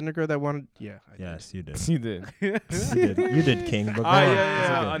about the Tinder girl that wanted? Yeah. I did. Yes, you did. You did. You did. You did, King. But go Ah, on. yeah. It's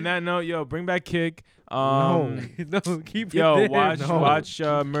okay. On that note, yo, bring back Kick. No, keep it Yo, there. watch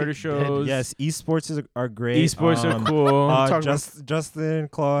No. murder Kick shows. Yes, esports are great. Esports are cool. talking Justin,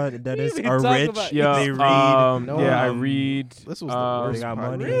 Claude, Dennis even are talk rich. about- Yo, They read. No, yeah, I um, read. This was the um, worst They got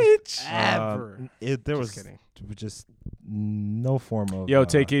pod money. Rich. ever. There Just was kidding. just no form of. Yo,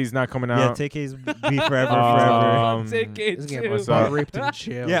 Tay-K's not coming Yeah, out. Tay-K's be forever, forever. Take This it game too. was What's up? raped in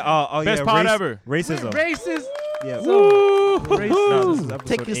jail. Yeah, oh Best yeah, pod ever. Racism. Racist. Yeah. Woo! No, this is episode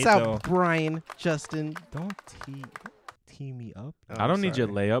Take this 8, out, though. Brian, Justin. Don't tee me up. Oh, I don't need your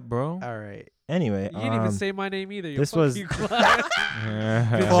sorry. layup, bro. All right. Anyway, You didn't even say my name either. this was- Claude. Claude,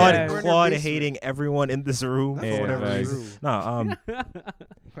 Yeah. Claude hating everyone in this room That's for Yeah, whatever facts. reason. No,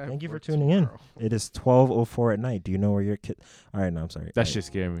 thank you for Work tuning in. tomorrow. It is 12:04 at night. Do you know where your kid? All right, no, I'm sorry. That All shit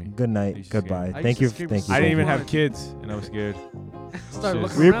scared me. right. Good You night. just Goodbye. scared me. Thank I you. used to Thank scream you. I didn't so even much. have kids, and I was scared. Start Shit.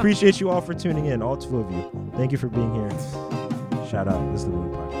 looking We around. appreciate you all for tuning in, all 2 of you. Thank you for being here. Shout out. This is the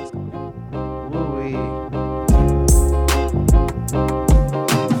Movie Podcast. Woo-wee.